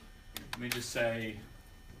 So let me just say,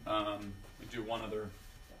 let me do one other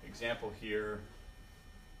example here.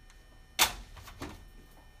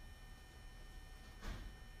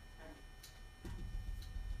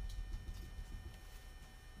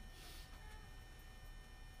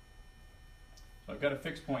 So I've got a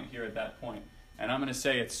fixed point here at that point, and I'm going to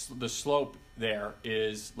say it's the slope there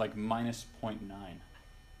is like minus 0.9.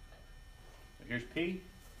 So here's P,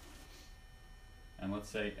 and let's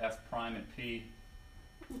say F prime at P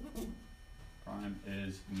prime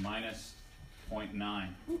is minus 0.9.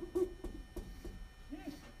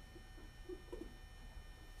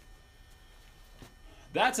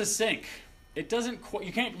 That's a sink. It doesn't.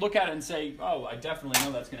 You can't look at it and say, "Oh, I definitely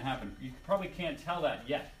know that's going to happen." You probably can't tell that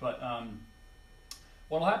yet. But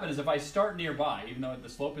what will happen is if I start nearby, even though the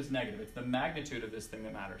slope is negative, it's the magnitude of this thing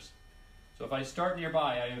that matters. So if I start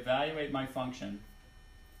nearby, I evaluate my function.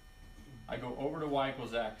 I go over to y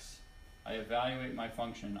equals x. I evaluate my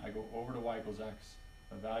function. I go over to y equals x.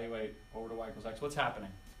 Evaluate over to y equals x. What's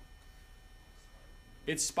happening?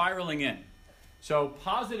 It's spiraling in. So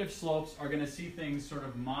positive slopes are going to see things sort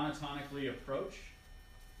of monotonically approach.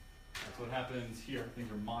 That's what happens here.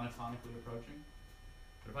 Things are monotonically approaching.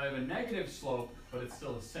 But if I have a negative slope, but it's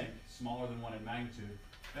still a sink, smaller than 1 in magnitude,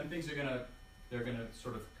 then things are going to, they're going to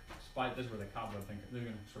sort of spiral. This is where the cobweb thing, they're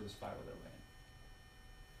going to sort of spiral their way in.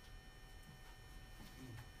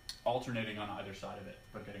 Alternating on either side of it,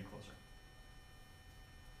 but getting closer.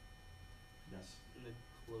 Yes? And the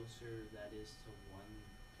closer that is to 1,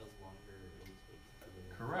 the longer it will take to get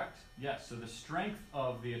in. Correct. Yes. So the strength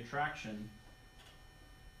of the attraction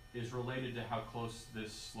is related to how close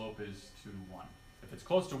this slope is to 1. If it's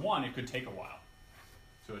close to 1, it could take a while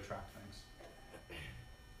to attract things.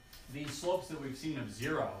 These slopes that we've seen of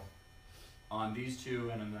 0 on these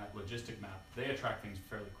two and in that logistic map, they attract things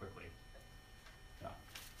fairly quickly. Yeah.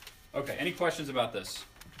 Okay, any questions about this?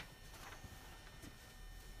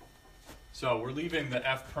 So we're leaving the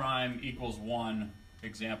f prime equals 1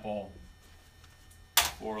 example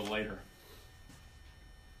for later.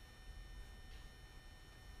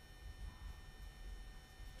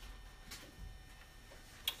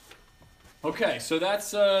 Okay, so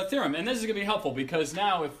that's a theorem, and this is going to be helpful because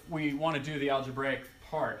now if we want to do the algebraic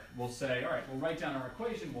part, we'll say, all right, we'll write down our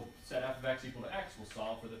equation, we'll set f of x equal to x, we'll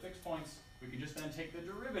solve for the fixed points. We can just then take the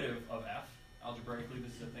derivative of f. Algebraically,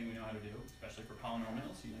 this is a thing we know how to do, especially for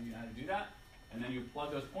polynomials, you know how to do that. And then you plug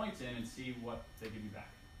those points in and see what they give you back.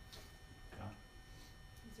 Yeah.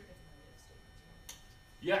 These are different statements.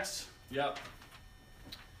 Yes, yep.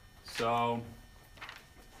 So,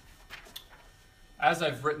 as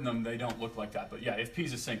I've written them, they don't look like that. But yeah, if P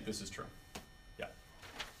is a sink, this is true. Yeah.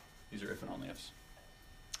 These are if and only ifs.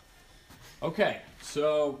 Okay,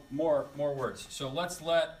 so more words. So let's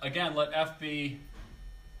let F be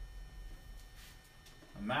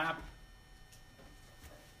a map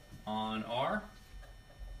on R.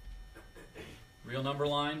 Real number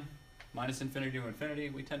line, minus infinity to infinity.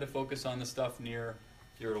 We tend to focus on the stuff near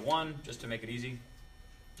 0 to 1, just to make it easy.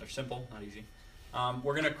 Or simple, not easy.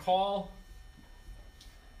 We're going to call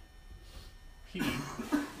P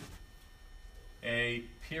a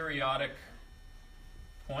periodic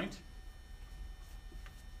point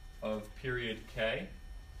of period K.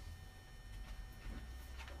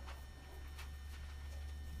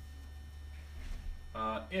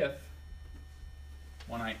 If,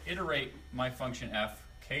 when I iterate my function f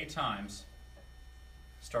k times,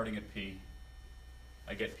 starting at P,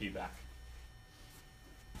 I get P back.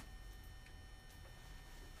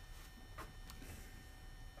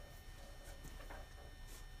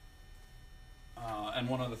 And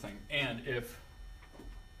one other thing, and if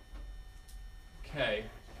K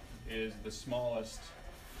is the smallest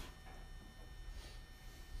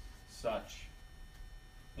such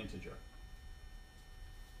integer.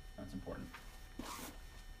 That's important.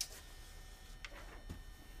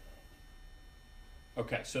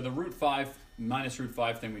 Okay, so the root 5 minus root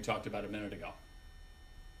 5 thing we talked about a minute ago.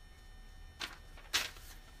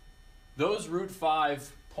 Those the root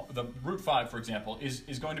 5, for example,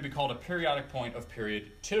 is going to be called a periodic point of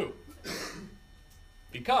period 2.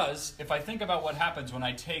 Because if I think about what happens when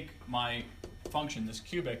I take my function, this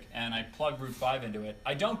cubic, and I plug root 5 into it,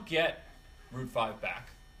 I don't get root 5 back.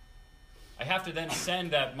 I have to then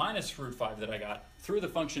send that minus root 5 that I got through the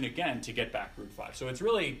function again to get back root 5. So it's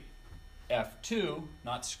really f2,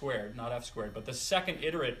 not squared, not f squared, but the second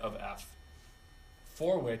iterate of f,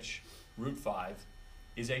 for which root 5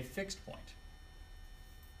 is a fixed point.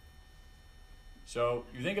 So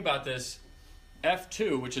you think about this,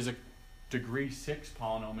 f2, which is a degree 6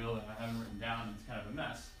 polynomial that I haven't written down and it's kind of a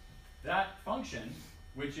mess, that function,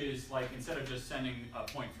 which is like, instead of just sending a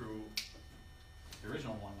point through the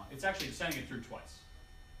original 1, 1. It's actually sending it through twice.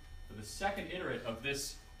 So the second iterate of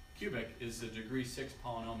this cubic is the degree 6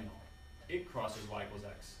 polynomial. It crosses y equals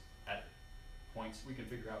x at points. We can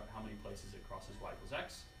figure out how many places it crosses y equals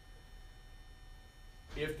x.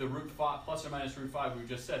 If the root 5, plus or minus root 5, we've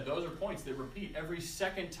just said, those are points that repeat every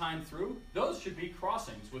second time through. Those should be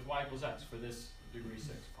crossings with y equals x for this degree 6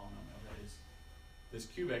 polynomial. That is, this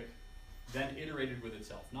cubic then iterated with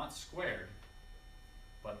itself. Not squared,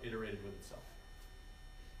 but iterated with itself.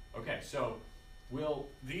 Okay, so will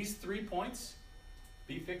these 3 points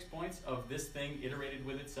be fixed points of this thing iterated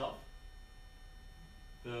with itself?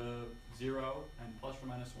 The 0 and plus or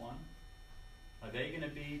minus 1? Are they going to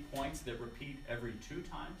be points that repeat every 2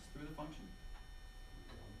 times through the function?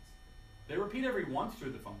 They repeat every once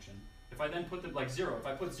through the function. If I then put them like 0, if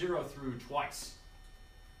I put 0 through twice,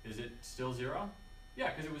 is it still 0? Yeah,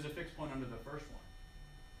 because it was a fixed point under the first one.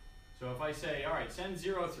 So if I say, all right, send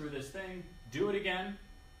 0 through this thing, do it again,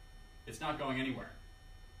 it's not going anywhere.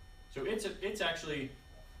 So it's actually,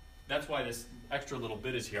 that's why this extra little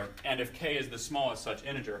bit is here. And if k is the smallest such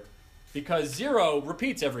integer, because 0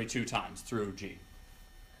 repeats every 2 times through g.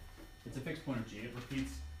 It's a fixed point of g. It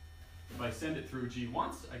repeats. If I send it through g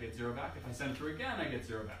once, I get 0 back. If I send it through again, I get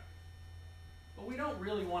 0 back. But we don't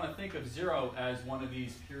really want to think of 0 as one of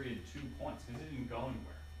these period 2 points, because it didn't go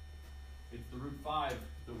anywhere. It's the root 5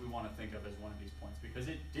 that we want to think of as one of these points, because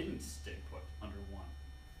it didn't stay put under 1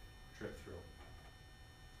 trip through.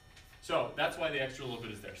 So that's why the extra little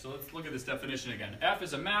bit is there. So let's look at this definition again. F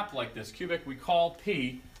is a map like this cubic. We call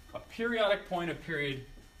P a periodic point of period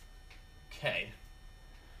k,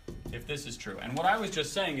 if this is true. And what I was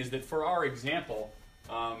just saying is that for our example,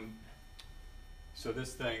 so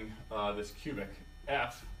this thing, this cubic,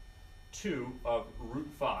 f2 of root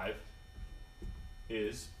 5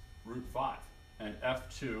 is root 5. And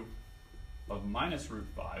f2 of minus root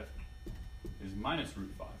 5 is minus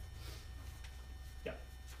root 5. Yeah.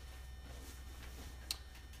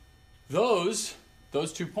 Those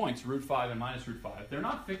 2 points, root 5 and minus root 5, they're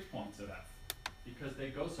not fixed points of f because they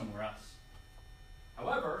go somewhere else.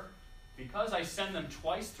 However, because I send them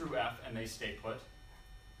twice through f and they stay put,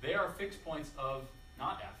 they are fixed points of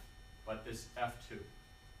not f, but this f2,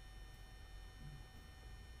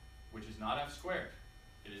 which is not f squared.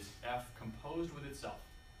 It is f composed with itself.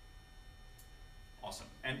 Awesome.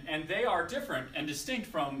 And they are different and distinct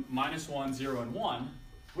from minus 1, 0, and 1,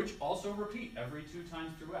 which also repeat every 2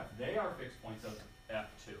 times through f. They are fixed points of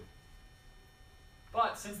f2.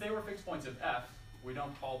 But since they were fixed points of f, we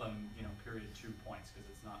don't call them, period 2 points because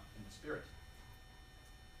it's not in the spirit.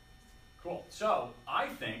 Cool. So I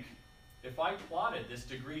think if I plotted this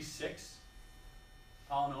degree 6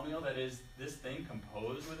 polynomial that is this thing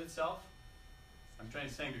composed with itself, I'm trying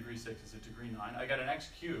to say degree 6 is a degree 9. I got an x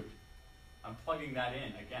cubed. I'm plugging that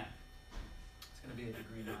in again. It's going to be a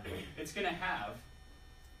degree 9. It's going to have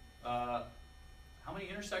how many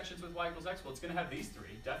intersections with y equals x? Well, it's going to have these 3,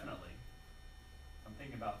 definitely. I'm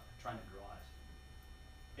thinking about trying to draw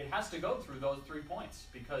it. It has to go through those 3 points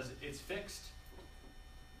because it's fixed.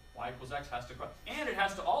 Y equals x has to cross. And it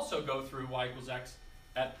has to also go through y equals x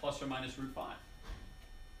at plus or minus root 5.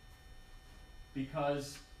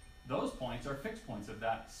 Because those points are fixed points of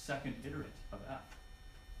that second iterate of f.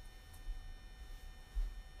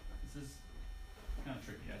 This is kind of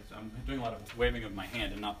tricky. I'm doing a lot of waving of my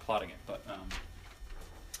hand and not plotting it. But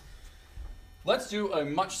let's do a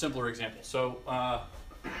much simpler example. So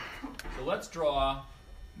let's draw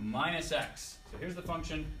minus x. So here's the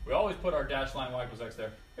function. We always put our dashed line y equals x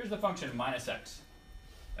there. Here's the function minus x.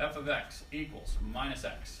 F of x equals minus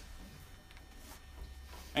x.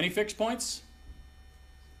 Any fixed points?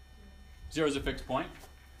 0 is a fixed point.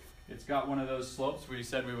 It's got one of those slopes we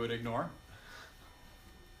said we would ignore.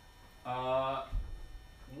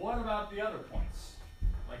 What about the other points?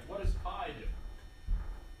 Like, what does pi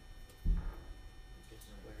do?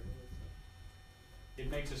 It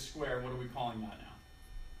makes a square. What are we calling that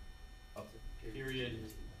now? A period.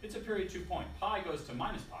 It's a period 2 point. Pi goes to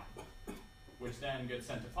minus pi, which then gets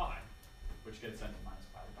sent to pi, which gets sent to minus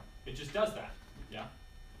pi. It just does that. Yeah?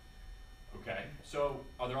 Okay. So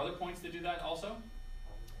are there other points that do that also?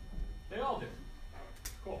 They all do.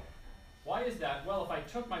 Cool. Why is that? Well, if I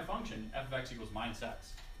took my function, f of x equals minus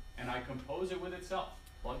x, and I compose it with itself,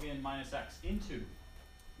 plug in minus x into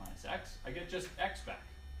minus x, I get just x back.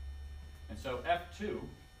 And so f2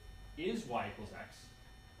 is y equals x,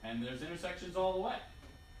 and there's intersections all the way.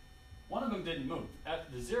 One of them didn't move.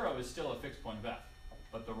 The 0 is still a fixed point of f.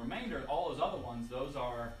 But the remainder, all those other ones, those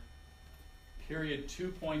are period 2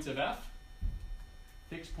 points of f,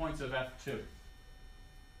 fixed points of f2.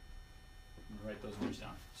 I'm going to write those words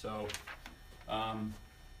down. So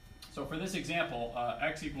So for this example,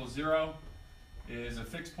 x equals 0 is a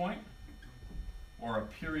fixed point, or a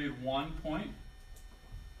period 1 point.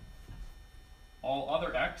 All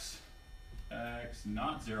other x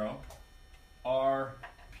not 0, are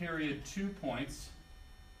period 2 points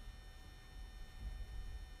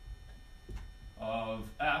of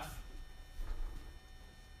f,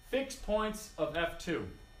 fixed points of f2.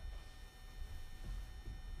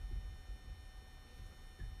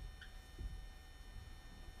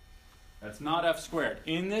 That's not f squared.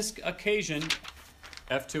 In this occasion,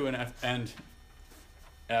 f2 and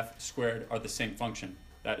f squared are the same function.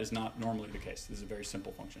 That is not normally the case. This is a very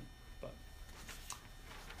simple function, but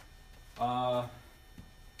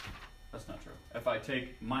that's not true. If I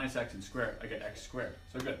take minus x and square it, I get x squared.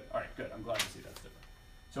 So good. All right, good. I'm glad to see that's different.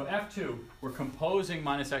 So f2, we're composing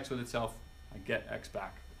minus x with itself. I get x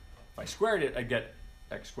back. If I squared it, I get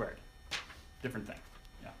x squared. Different thing.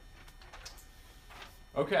 Yeah.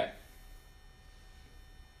 Okay.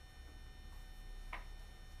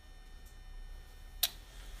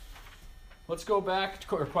 Let's go back to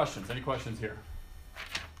questions. Any questions here?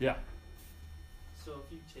 Yeah. So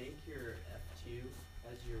if you take your F2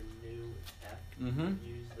 as your new F, Mm-hmm.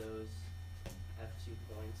 use those F2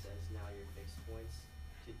 points as now your fixed points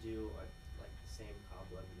to do like the same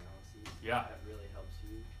cobweb analyses. Yeah. That really helps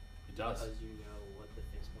you. It does. Because you know what the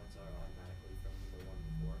fixed points are automatically from the one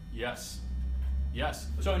before. Yes.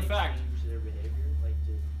 Yes. But So do in they fact, change their behavior? Like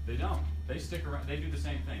they don't. They stick around. They do the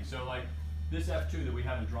same thing. So like this f2 that we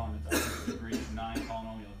haven't drawn, it's I think a degree 9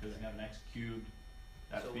 polynomial because we have an x cubed.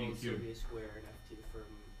 That's so being will it still cubed. be a square in F2 from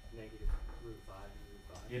negative root 5 and root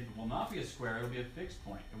 5? It will not be a square. It'll be a fixed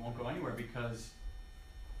point. It won't go anywhere because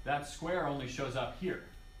that square only shows up here.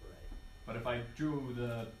 Right. But if I drew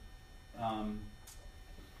the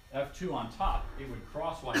f2 on top, it would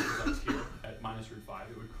cross y equals x here at minus root 5.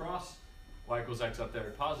 It would cross y equals x up there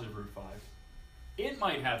at positive root 5. It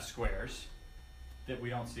might have squares that we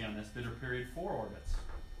don't see on this that are period 4 orbits.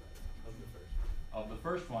 Right. Of the first. Of the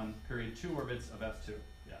first one, period 2 orbits of f2.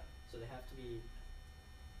 Yeah. So they have to be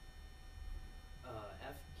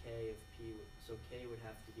fk of p. So k would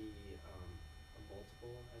have to be a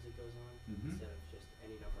multiple as it goes on Mhm. instead of just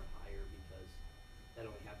any number higher because that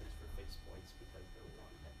only happens for fixed points because they're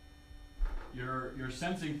 1. You're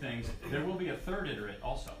sensing things. There will be a third iterate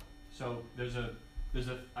also. So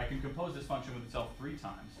I can compose this function with itself 3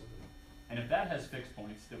 times. And if that has fixed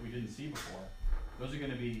points that we didn't see before, those are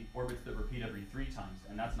going to be orbits that repeat every 3 times,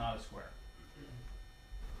 and that's not a square.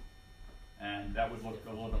 And that would look a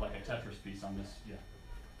little bit like a Tetris piece on this. Yeah.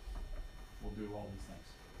 We'll do all these things.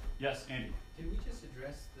 Yes, Andy. Did we just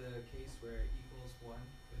address the case where it equals 1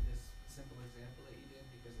 with this simple example that you did?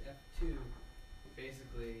 Because F2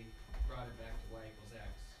 basically brought it back to y equals x.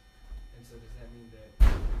 And so does that mean that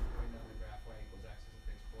point on the graph y equals x is a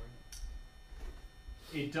fixed point?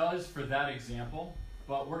 It does for that example,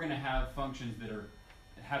 but we're going to have functions that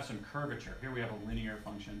have some curvature. Here we have a linear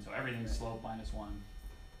function, so everything's slope minus 1.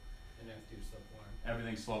 And F2 slope 1.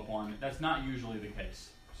 Everything's slope 1. That's not usually the case.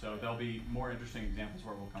 So there'll be more interesting examples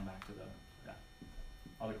where we'll come back to yeah.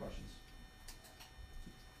 Other questions?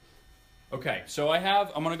 Okay, so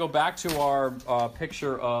I'm going to go back to our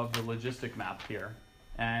picture of the logistic map here,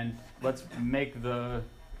 and let's make the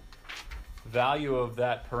value of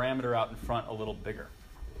that parameter out in front a little bigger.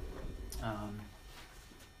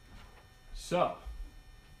 So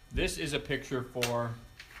this is a picture for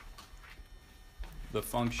the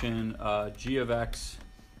function g of x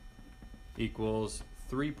equals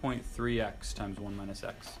 3.3x times 1 minus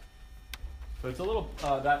x. So it's a little,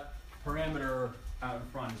 that parameter out in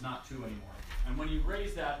front is not 2 anymore. And when you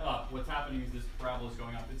raise that up, what's happening is this parabola is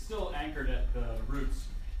going up. It's still anchored at the roots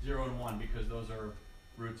 0 and 1 because those are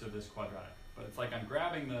roots of this quadratic. But it's like I'm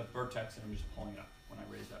grabbing the vertex and I'm just pulling it up when I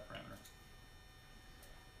raise that parameter.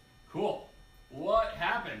 Cool. What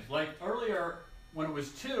happened? Like earlier, when it was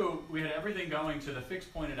 2, we had everything going to the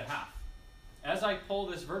fixed point at a half. As I pull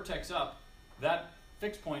this vertex up, that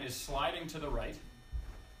fixed point is sliding to the right.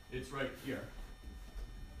 It's right here.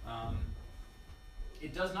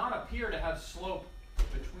 It does not appear to have slope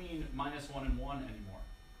between minus 1 and 1 anymore.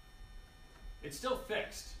 It's still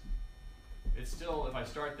fixed. It's still, if I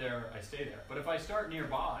start there, I stay there. But if I start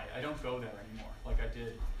nearby, I don't go there anymore, like I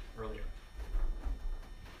did earlier.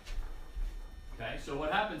 Okay, so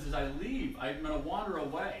what happens is I leave. I'm going to wander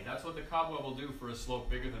away. That's what the cobweb will do for a slope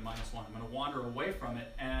bigger than minus 1. I'm going to wander away from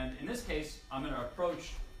it, and in this case, I'm going to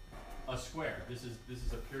approach a square. This is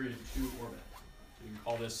a period 2 orbit. So you can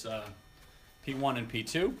call this P1 and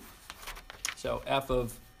P2. So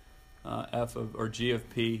g of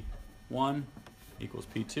P1 equals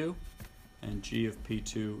P2, and g of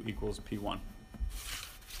P2 equals P1.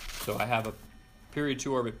 So I have a period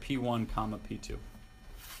 2 orbit P1 comma P2.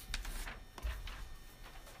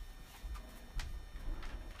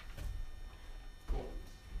 Cool.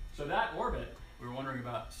 So that orbit, we were wondering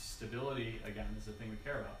about stability again, is the thing we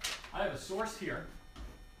care about. I have a source here.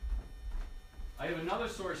 I have another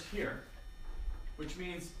source here, which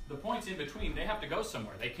means the points in between, they have to go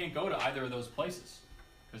somewhere. They can't go to either of those places,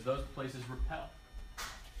 because those places repel.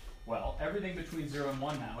 Well, everything between 0 and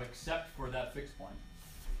 1 now, except for that fixed point,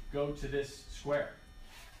 go to this square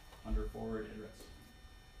under forward iterates.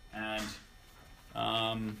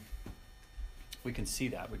 And we can see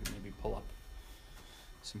that. We can maybe pull up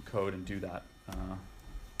some code and do that.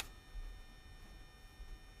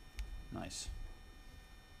 Nice.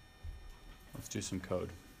 Let's do some code.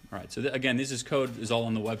 All right, so again, this is code is all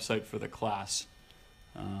on the website for the class.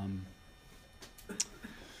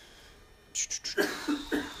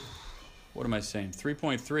 What am I saying?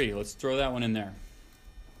 3.3, let's throw that one in there.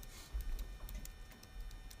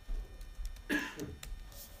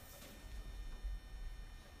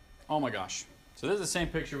 Oh my gosh. So this is the same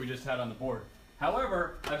picture we just had on the board.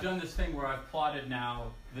 However, I've done this thing where I've plotted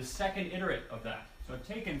now the second iterate of that. So I've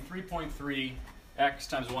taken 3.3 x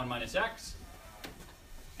times 1 minus x,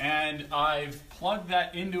 and I've plugged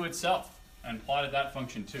that into itself and plotted that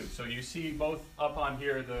function too. So you see both up on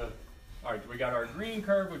here, all right, we got our green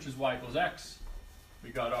curve, which is y equals x.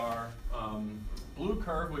 We got our blue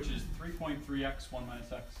curve, which is 3.3x, 1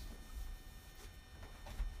 minus x.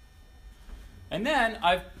 And then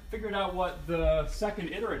I've figured out what the second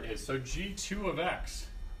iterate is. So g2 of x.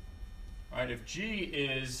 All right, if g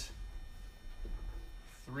is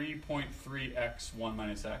 3.3x, 1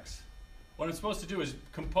 minus x, what I'm supposed to do is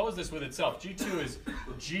compose this with itself. G2 is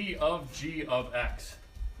g of x.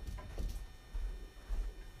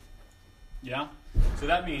 Yeah? So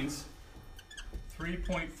that means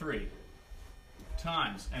 3.3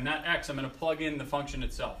 times, and that x, I'm going to plug in the function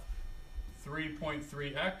itself.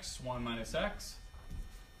 3.3x, 1 minus x.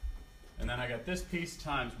 And then I got this piece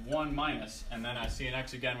times 1 minus, and then I see an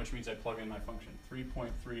x again, which means I plug in my function.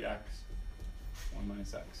 3.3x, 1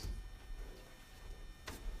 minus x.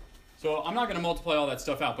 So I'm not going to multiply all that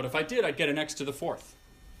stuff out, but if I did, I'd get an x to the fourth.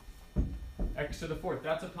 X to the fourth,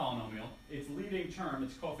 that's a polynomial. Its leading term,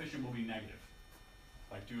 its coefficient will be negative.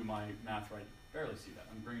 If I do my math right, barely see that.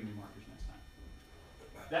 I'm bringing new markers next time.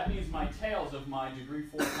 That means my tails of my degree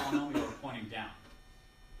 4 polynomial are pointing down.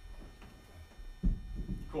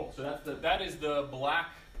 Cool, so that is the black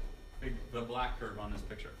curve on this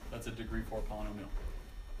picture. That's a degree 4 polynomial.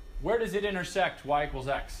 Where does it intersect y equals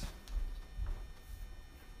x?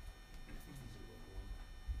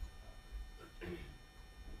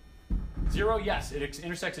 0, yes, it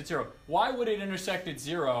intersects at 0. Why would it intersect at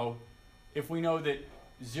 0 if we know that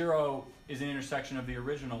 0 is an intersection of the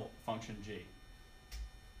original function g?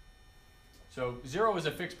 So 0 is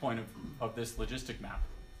a fixed point of this logistic map.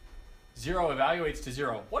 0 evaluates to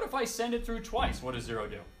 0. What if I send it through twice? What does 0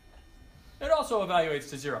 do? It also evaluates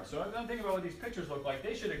to 0. So I'm thinking about what these pictures look like.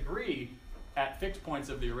 They should agree at fixed points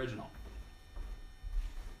of the original.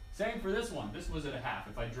 Same for this one. This was at a half.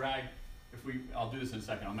 If I drag, I'll do this in a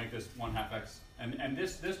second. I'll make this 1/2 x. And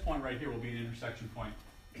this point right here will be an intersection point,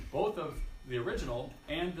 both of the original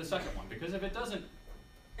and the second one. Because if it doesn't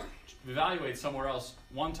evaluate somewhere else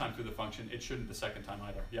one time through the function, it shouldn't the second time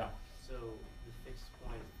either. Yeah? So the fixed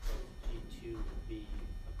point of G2 would be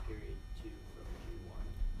a period 2 from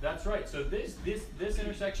G1. That's right. So this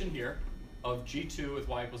intersection here of G2 with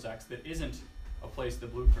y equals x that isn't a place the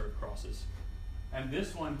blue curve crosses, and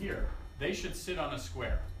this one here, they should sit on a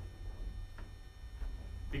square.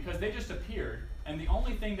 Because they just appeared, and the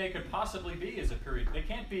only thing they could possibly be is a period. They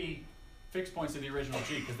can't be fixed points of the original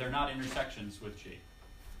G because they're not intersections with G.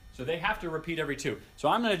 So they have to repeat every 2. So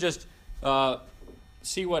I'm going to just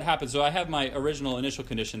see what happens. So I have my original initial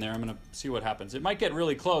condition there. I'm going to see what happens. It might get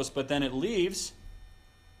really close, but then it leaves.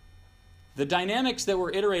 The dynamics that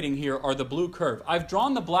we're iterating here are the blue curve. I've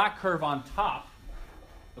drawn the black curve on top.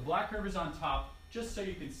 The black curve is on top just so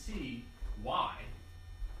you can see why.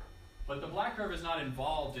 But the black curve is not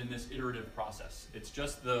involved in this iterative process. It's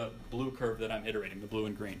just the blue curve that I'm iterating, the blue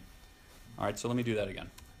and green. All right, so let me do that again.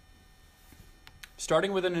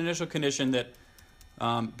 Starting with an initial condition that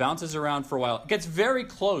bounces around for a while. It gets very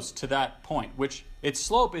close to that point, which its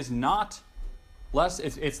slope is not less.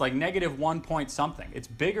 It's like negative 1 point something. It's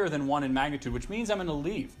bigger than 1 in magnitude, which means I'm going to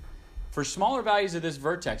leave. For smaller values of this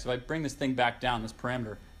vertex, if I bring this thing back down, this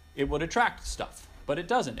parameter, it would attract stuff. But it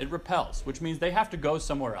doesn't. It repels, which means they have to go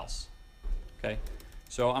somewhere else. Okay,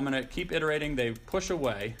 so I'm going to keep iterating. They push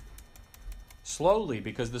away slowly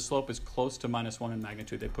because the slope is close to -1 in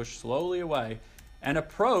magnitude. They push slowly away and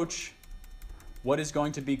approach what is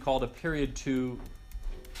going to be called a period 2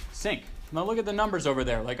 sink. Now look at the numbers over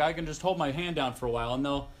there. Like I can just hold my hand down for a while and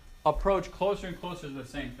they'll approach closer and closer to the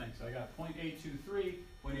same thing. So I got 0.823,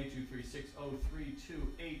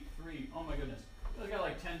 0.823603283. Oh my goodness. I got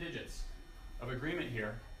like 10 digits of agreement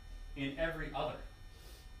here in every other.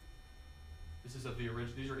 This is of the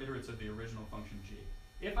these are iterates of the original function g.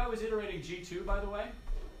 If I was iterating g2, by the way,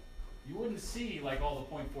 you wouldn't see like all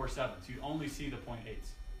the 0.47s. You'd only see the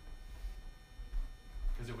 0.8s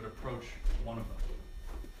because it would approach one of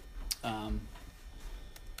them.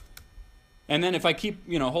 And then if I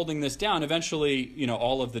keep, holding this down, eventually,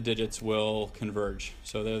 all of the digits will converge.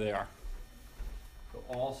 So there they are. So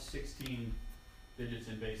all 16 digits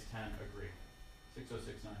in base 10 agree.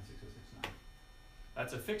 6069, 6069.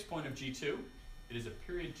 That's a fixed point of G2. It is a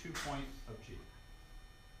period 2 point of G.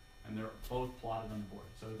 And they're both plotted on the board.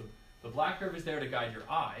 So the black curve is there to guide your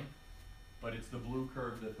eye, but it's the blue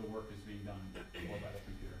curve that the work is being done for by the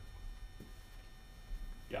computer.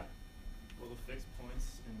 Yeah. Will the fixed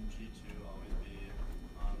points in G2 always be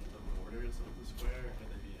on the borders of the square, or could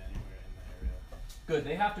they be anywhere in the area? Good.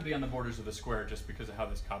 They have to be on the borders of the square just because of how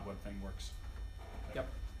this cobweb thing works. Yep.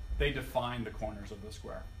 They define the corners of the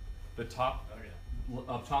square. The top,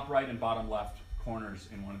 top right and bottom left corners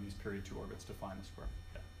in one of these period 2 orbits define the square.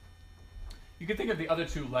 Yeah. You can think of the other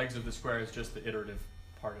two legs of the square as just the iterative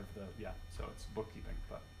part of the, so it's bookkeeping.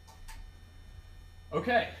 But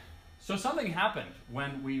okay. So something happened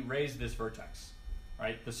when we raised this vertex,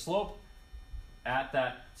 right? The slope at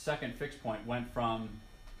that second fixed point went from,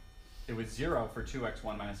 it was 0 for 2x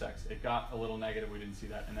 1 minus x. It got a little negative, we didn't see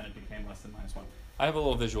that, and then it became less than minus 1. I have a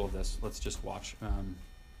little visual of this. Let's just watch.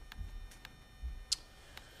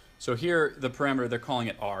 So here, the parameter, they're calling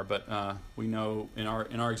it r, but we know in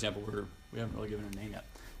our example, we haven't really given it a name yet.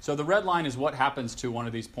 So the red line is what happens to one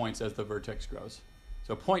of these points as the vertex grows.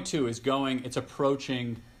 So point 2 is it's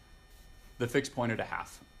approaching the fixed point at a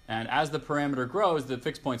half. And as the parameter grows, the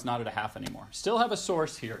fixed point's not at a half anymore. Still have a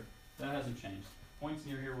source here. That hasn't changed. Points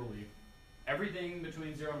near here will leave. Everything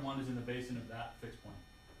between 0 and 1 is in the basin of that fixed point.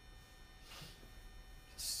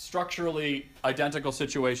 Structurally identical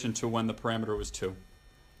situation to when the parameter was 2.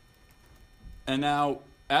 And now,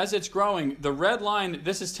 as it's growing, the red line,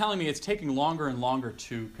 this is telling me it's taking longer and longer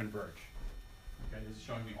to converge. Okay, this is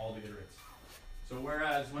showing me all the iterates. So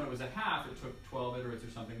whereas when it was a half, it took 12 iterates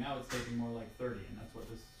or something, now it's taking more like 30, and that's what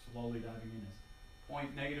this slowly diving in is.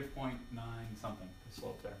 Negative 0.9 something, the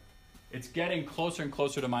slope there. It's getting closer and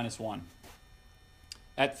closer to minus 1.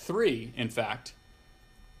 At 3, in fact,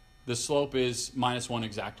 the slope is minus 1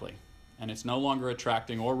 exactly, and it's no longer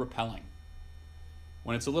attracting or repelling.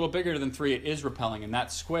 When it's a little bigger than 3, it is repelling, and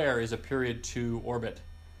that square is a period 2 orbit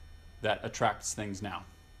that attracts things now.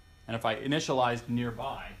 And if I initialized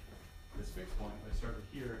nearby this fixed point, if I started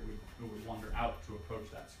here, it would wander out to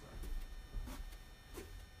approach that square.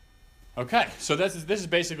 Okay, so this is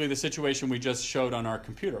basically the situation we just showed on our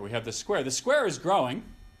computer. We have the square. The square is growing,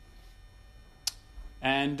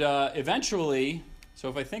 and eventually, so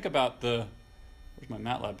if I think about where's my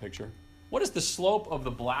MATLAB picture? What is the slope of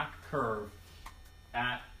the black curve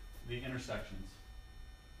at the intersections?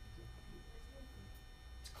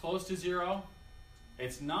 It's close to 0.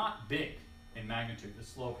 It's not big in magnitude, the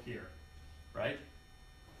slope here, right?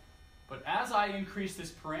 But as I increase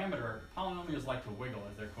this parameter, polynomials like to wiggle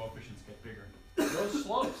as their coefficients get bigger. Those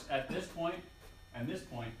slopes at this point and this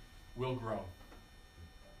point will grow.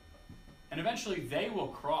 And eventually they will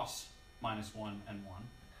cross minus 1 and 1.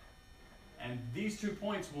 And these 2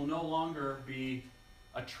 points will no longer be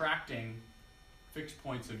attracting fixed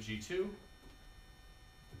points of G2.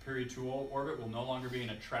 The period 2 orbit will no longer be an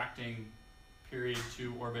attracting period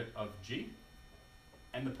 2 orbit of G.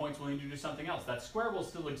 And the points will need to do something else. That square will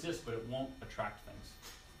still exist, but it won't attract things.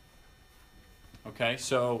 Okay,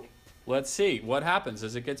 so let's see what happens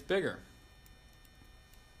as it gets bigger.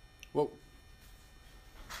 Whoa.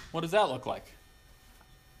 What does that look like?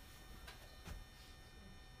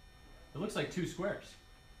 It looks like 2 squares.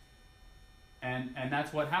 And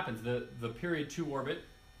that's what happens. The period 2 orbit,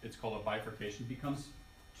 it's called a bifurcation, becomes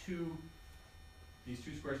these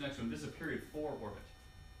 2 squares next to them. This is a period 4 orbit.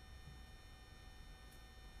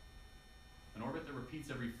 An orbit that repeats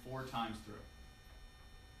every 4 times through.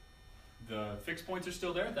 The fixed points are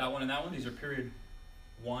still there, that one and that one. These are period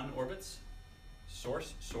 1 orbits.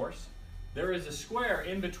 Source, source. There is a square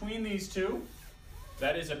in between these two.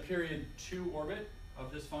 That is a period 2 orbit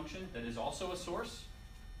of this function that is also a source.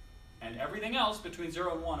 And everything else between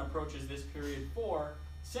 0 and 1 approaches this period 4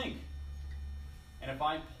 sink. And if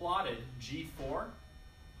I plotted G4, oh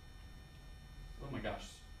my gosh,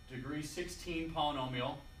 degree 16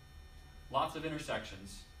 polynomial, lots of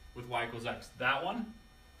intersections. with y equals x. That one,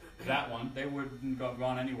 they wouldn't have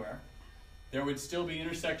gone anywhere. There would still be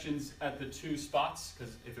intersections at the two spots,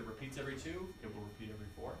 because if it repeats every 2, it will repeat every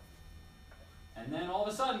 4. And then all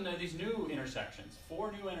of a sudden, there are these new intersections,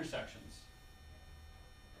 4 new intersections,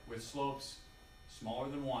 with slopes smaller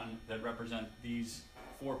than 1 that represent these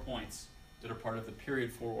 4 points that are part of the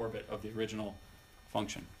period 4 orbit of the original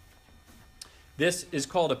function. This is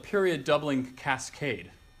called a period doubling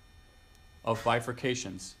cascade of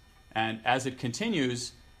bifurcations. And as it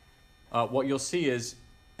continues, what you'll see is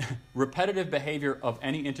repetitive behavior of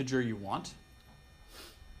any integer you want.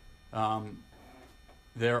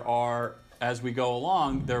 There are, as we go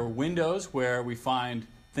along, there are windows where we find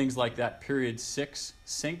things like that period 6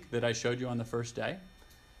 sync that I showed you on the first day.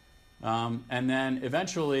 And then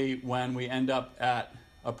eventually, when we end up at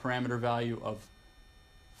a parameter value of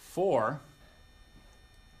 4,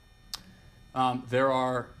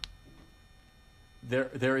 there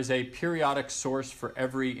is a periodic source for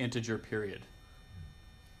every integer period.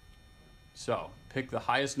 So pick the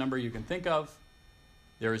highest number you can think of.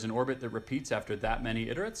 There is an orbit that repeats after that many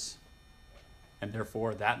iterates, and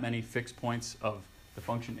therefore that many fixed points of the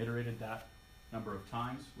function iterated that number of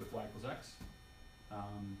times with y equals x.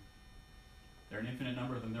 There are an infinite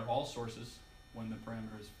number of them. They're all sources when the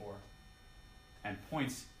parameter is 4. And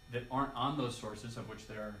points that aren't on those sources, of which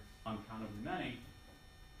there are uncountably many,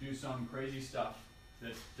 do some crazy stuff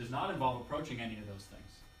that does not involve approaching any of those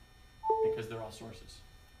things, because they're all sources.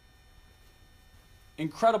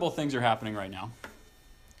 Incredible things are happening right now.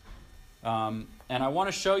 And I want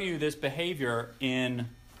to show you this behavior in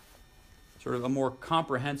sort of a more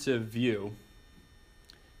comprehensive view,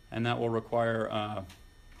 and that will require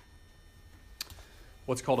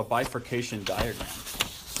what's called a bifurcation diagram.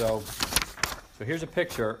 So here's a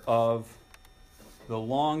picture of the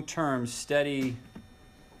long-term steady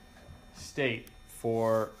state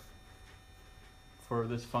for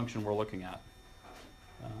this function we're looking at.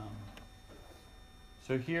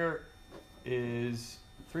 So here is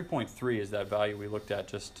 3.3 is that value we looked at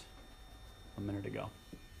just a minute ago.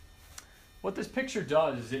 What this picture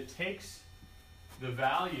does is it takes the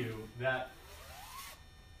value that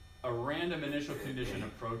a random initial condition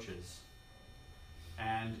approaches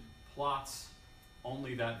and plots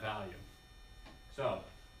only that value. So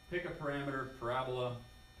pick a parameter, parabola,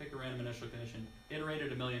 pick a random initial condition, iterate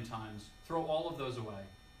it 1,000,000 times, throw all of those away,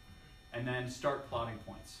 and then start plotting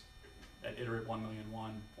points at iterate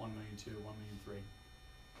 1,000,001, 1,000,002, 1,000,003.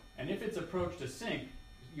 And if it's approached a sink,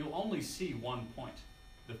 you'll only see one point,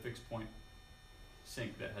 the fixed point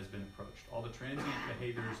sink that has been approached. All the transient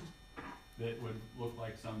behaviors that would look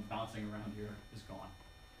like some bouncing around here is gone.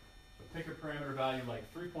 So pick a parameter value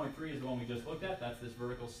like 3.3 is the one we just looked at. That's this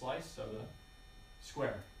vertical slice, so the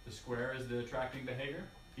square. The square is the attracting behavior,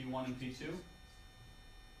 P1 and P2.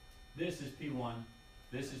 This is P1,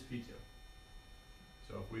 this is P2.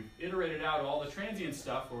 So if we've iterated out all the transient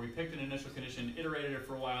stuff where we picked an initial condition, iterated it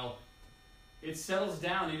for a while, it settles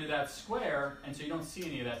down into that square, and so you don't see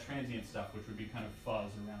any of that transient stuff, which would be kind of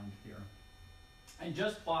fuzz around here. And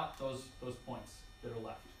just plot those points that are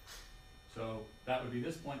left. So that would be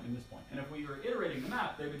this point and this point. And if we were iterating the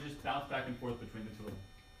map, they would just bounce back and forth between the two of them,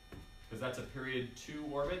 because that's a period 2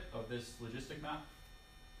 orbit of this logistic map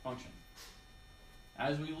function.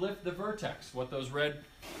 As we lift the vertex, what those red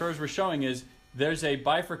curves were showing is there's a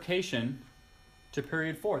bifurcation to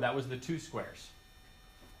period 4. That was the 2 squares.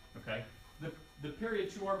 Okay? The period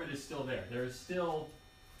 2 orbit is still there. There's still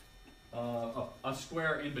a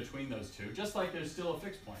square in between those two, just like there's still a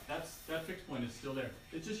fixed point. That fixed point is still there.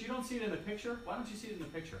 It's just you don't see it in the picture. Why don't you see it in the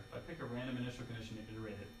picture? If I pick a random initial condition and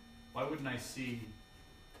iterate it, why wouldn't I see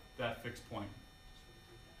that fixed point?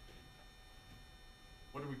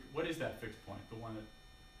 What is that fixed point? The one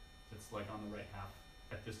that's like on the right half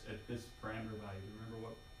at this parameter value. Do you remember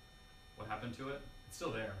what happened to it? It's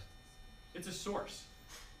still there. It's a source.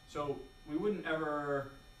 So we wouldn't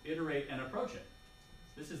ever iterate and approach it.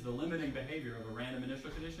 This is the limiting behavior of a random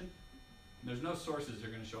initial condition. And there's no sources that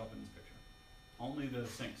are going to show up in this picture. Only the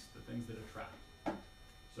sinks, the things that attract.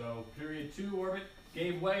 So period 2 orbit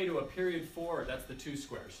gave way to a period 4. That's the 2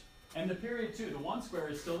 squares. And the period 2, the 1 square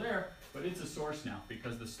is still there, but it's a source now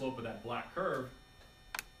because the slope of that black curve,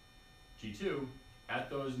 G2, at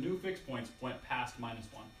those new fixed points went past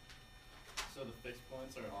 -1. So the fixed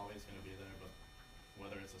points are always going to be there, but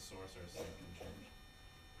whether it's a source or a sink can change.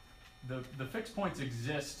 The fixed points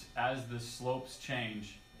exist as the slopes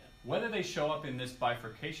change. Yeah. Whether they show up in this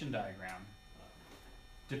bifurcation diagram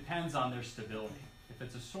depends on their stability. If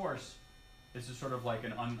it's a source, this is sort of like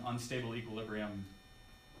an unstable equilibrium.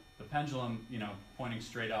 The pendulum, pointing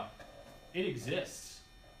straight up. It exists,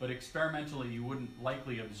 but experimentally you wouldn't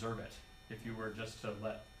likely observe it if you were just to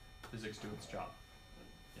let physics do its job.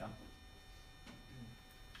 Yeah?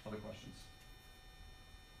 Other questions?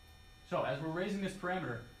 So as we're raising this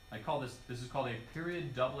parameter, I call this is called a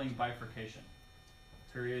period doubling bifurcation.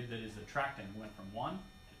 A period that is attracting went from 1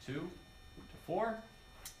 to 2 to 4.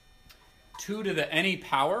 2 to the any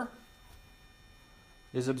power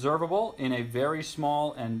is observable in a very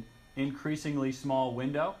small and increasingly small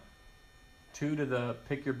window. 2 to the,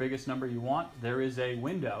 pick your biggest number you want, there is a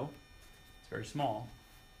window, it's very small,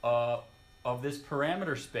 of this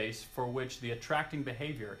parameter space for which the attracting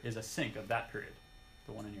behavior is a sink of that period,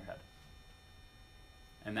 the one in your head.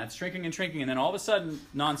 And that's shrinking and shrinking, and then all of a sudden,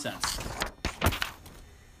 nonsense.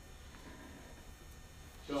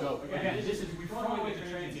 So again, this is, we've thrown away the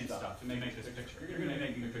transient stuff to make this picture. You're going to be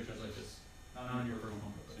making pictures like this on your first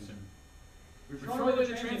home soon. We've thrown away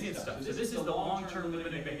the transient stuff. So this is the long-term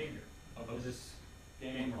limiting behavior of this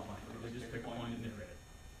game we're playing. We just pick a point and iterate it,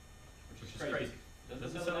 which is crazy. It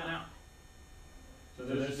doesn't settle down. So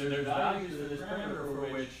there's values of this parameter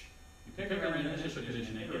for which you pick an initial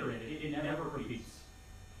condition and iterate it. It never repeats.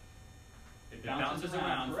 It bounces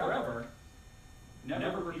around forever.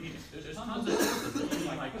 Never repeats. There's tons of sources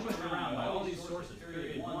that are like pushed around by all these sources.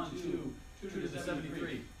 Period 1, 2, 2 to the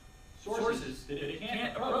 73. Sources that it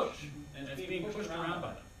can't approach, and it's being pushed around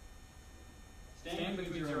by them. Staying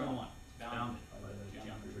between 0 and 1. It's bounded by the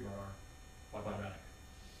geometry of our quadratic.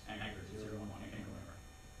 Anchored to 0 and 1. You can't go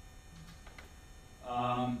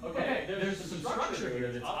anywhere. Okay, there's some structure here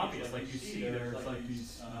that's obvious. Like you see, there's like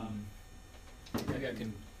these. Maybe I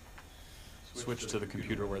can switch to the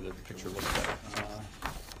computer where the picture looks better.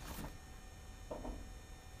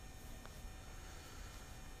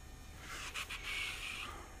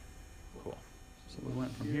 Cool. So we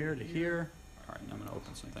went from here to here. All right, now I'm going to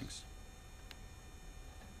open some things.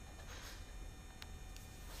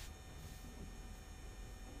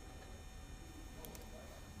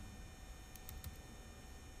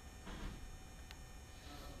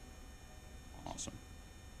 Awesome.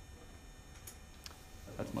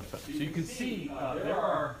 That's much better. So you can see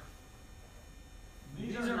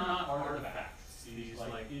these are not artifacts. These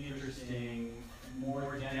like interesting,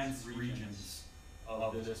 more dense regions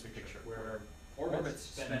of this picture where orbits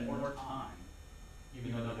spend more time,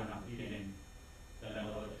 even though they're not repeating, than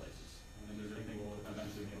other places. And these are things we'll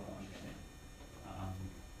eventually be able to understand.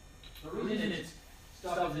 The reason it's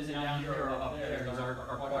stuff isn't down here or up there is our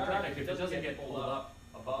quadratic, if it doesn't get pulled up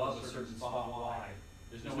above a certain spot y,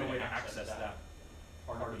 there's no way to access that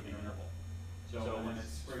part of the interval. So when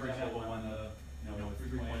it's, for example, when the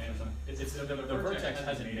 3-point it's the vertex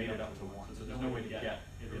hasn't made it up to 1, so there's no way to get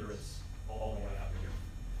iterates all the way out here.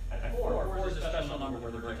 At 4 is a special number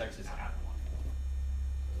where the vertex is at 1.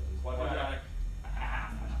 So the quadratic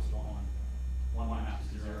half maps to 1 maps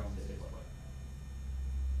to 0, and stays that way.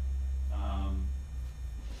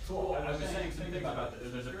 Cool. I was saying some things about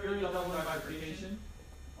this. There's a period of double bifurcation.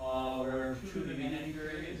 Where 2 to the any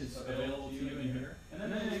period is available to you in here. And then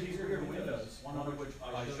there's these weird windows, one of which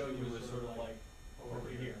I showed you was sort of like over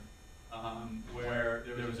here, where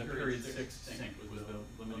there was a period 6 sink, which was the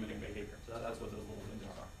limiting behavior. So that's what those little windows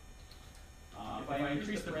are. If I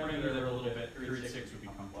increase the parameter there a little bit, period 6 would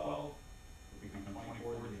become 12, would become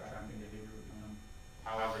 24, the attracting behavior would become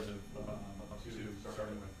powers of 2,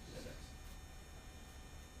 starting with 6.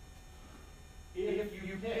 If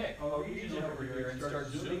you pick a region over here and start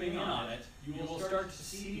zooming in on it, you will start to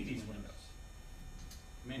see these windows.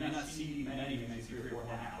 You may not see many, you may see 3 or 4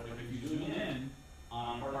 now, but if you zoom in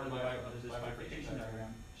on part of this bifurcation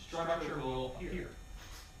diagram, structure will appear.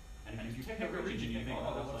 And if you pick a region, you think,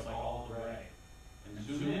 oh, that looks like all gray. And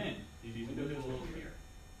zoom in, these windows will appear.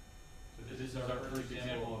 So this is our first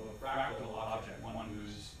example of a fractal object, one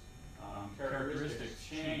whose characteristics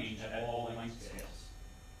change at all length scales.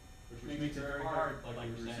 Which makes it very hard, like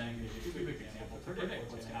we were saying in the cubic example, to predict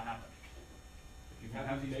what's going to happen. If you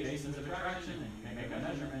have these basins of attraction and you make a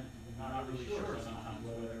measurement, and you're not really sure sometimes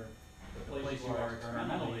whether the place you are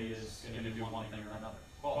experimentally is going to do one thing or another.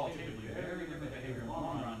 Qualitatively, very different behavior in the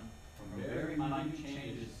long run from very minute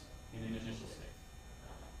changes in an initial state.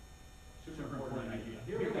 Super important idea.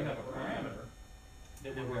 Here we have a parameter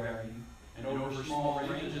that we're varying, and over small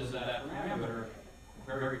ranges of that parameter,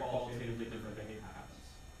 very qualitatively different behavior happens.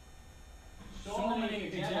 So many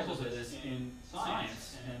examples of this in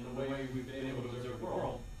science and the way we've been able to observe the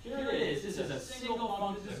world. Here it is. This is a single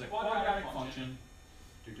function. This is a quadratic function,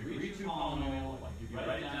 degree 2 polynomial, like you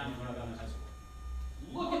write it down in high school.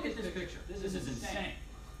 Look at this picture. This is insane.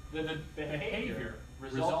 The behavior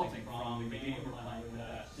resulting from the game we're playing with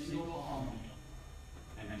that single polynomial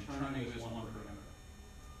and then turning this one parameter.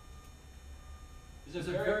 This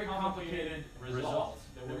is a very complicated result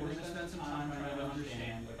that we're going to spend some time trying to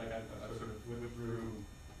understand. Like I sort of went through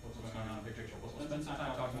what's going on in the picture. We'll spend some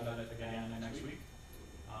time talking about it again next week.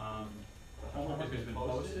 Homework has been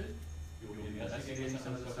posted. You'll be investigating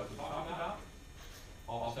some of the stuff we talked about.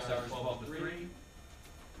 Office hours 12 to 3.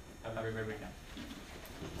 Have a great weekend.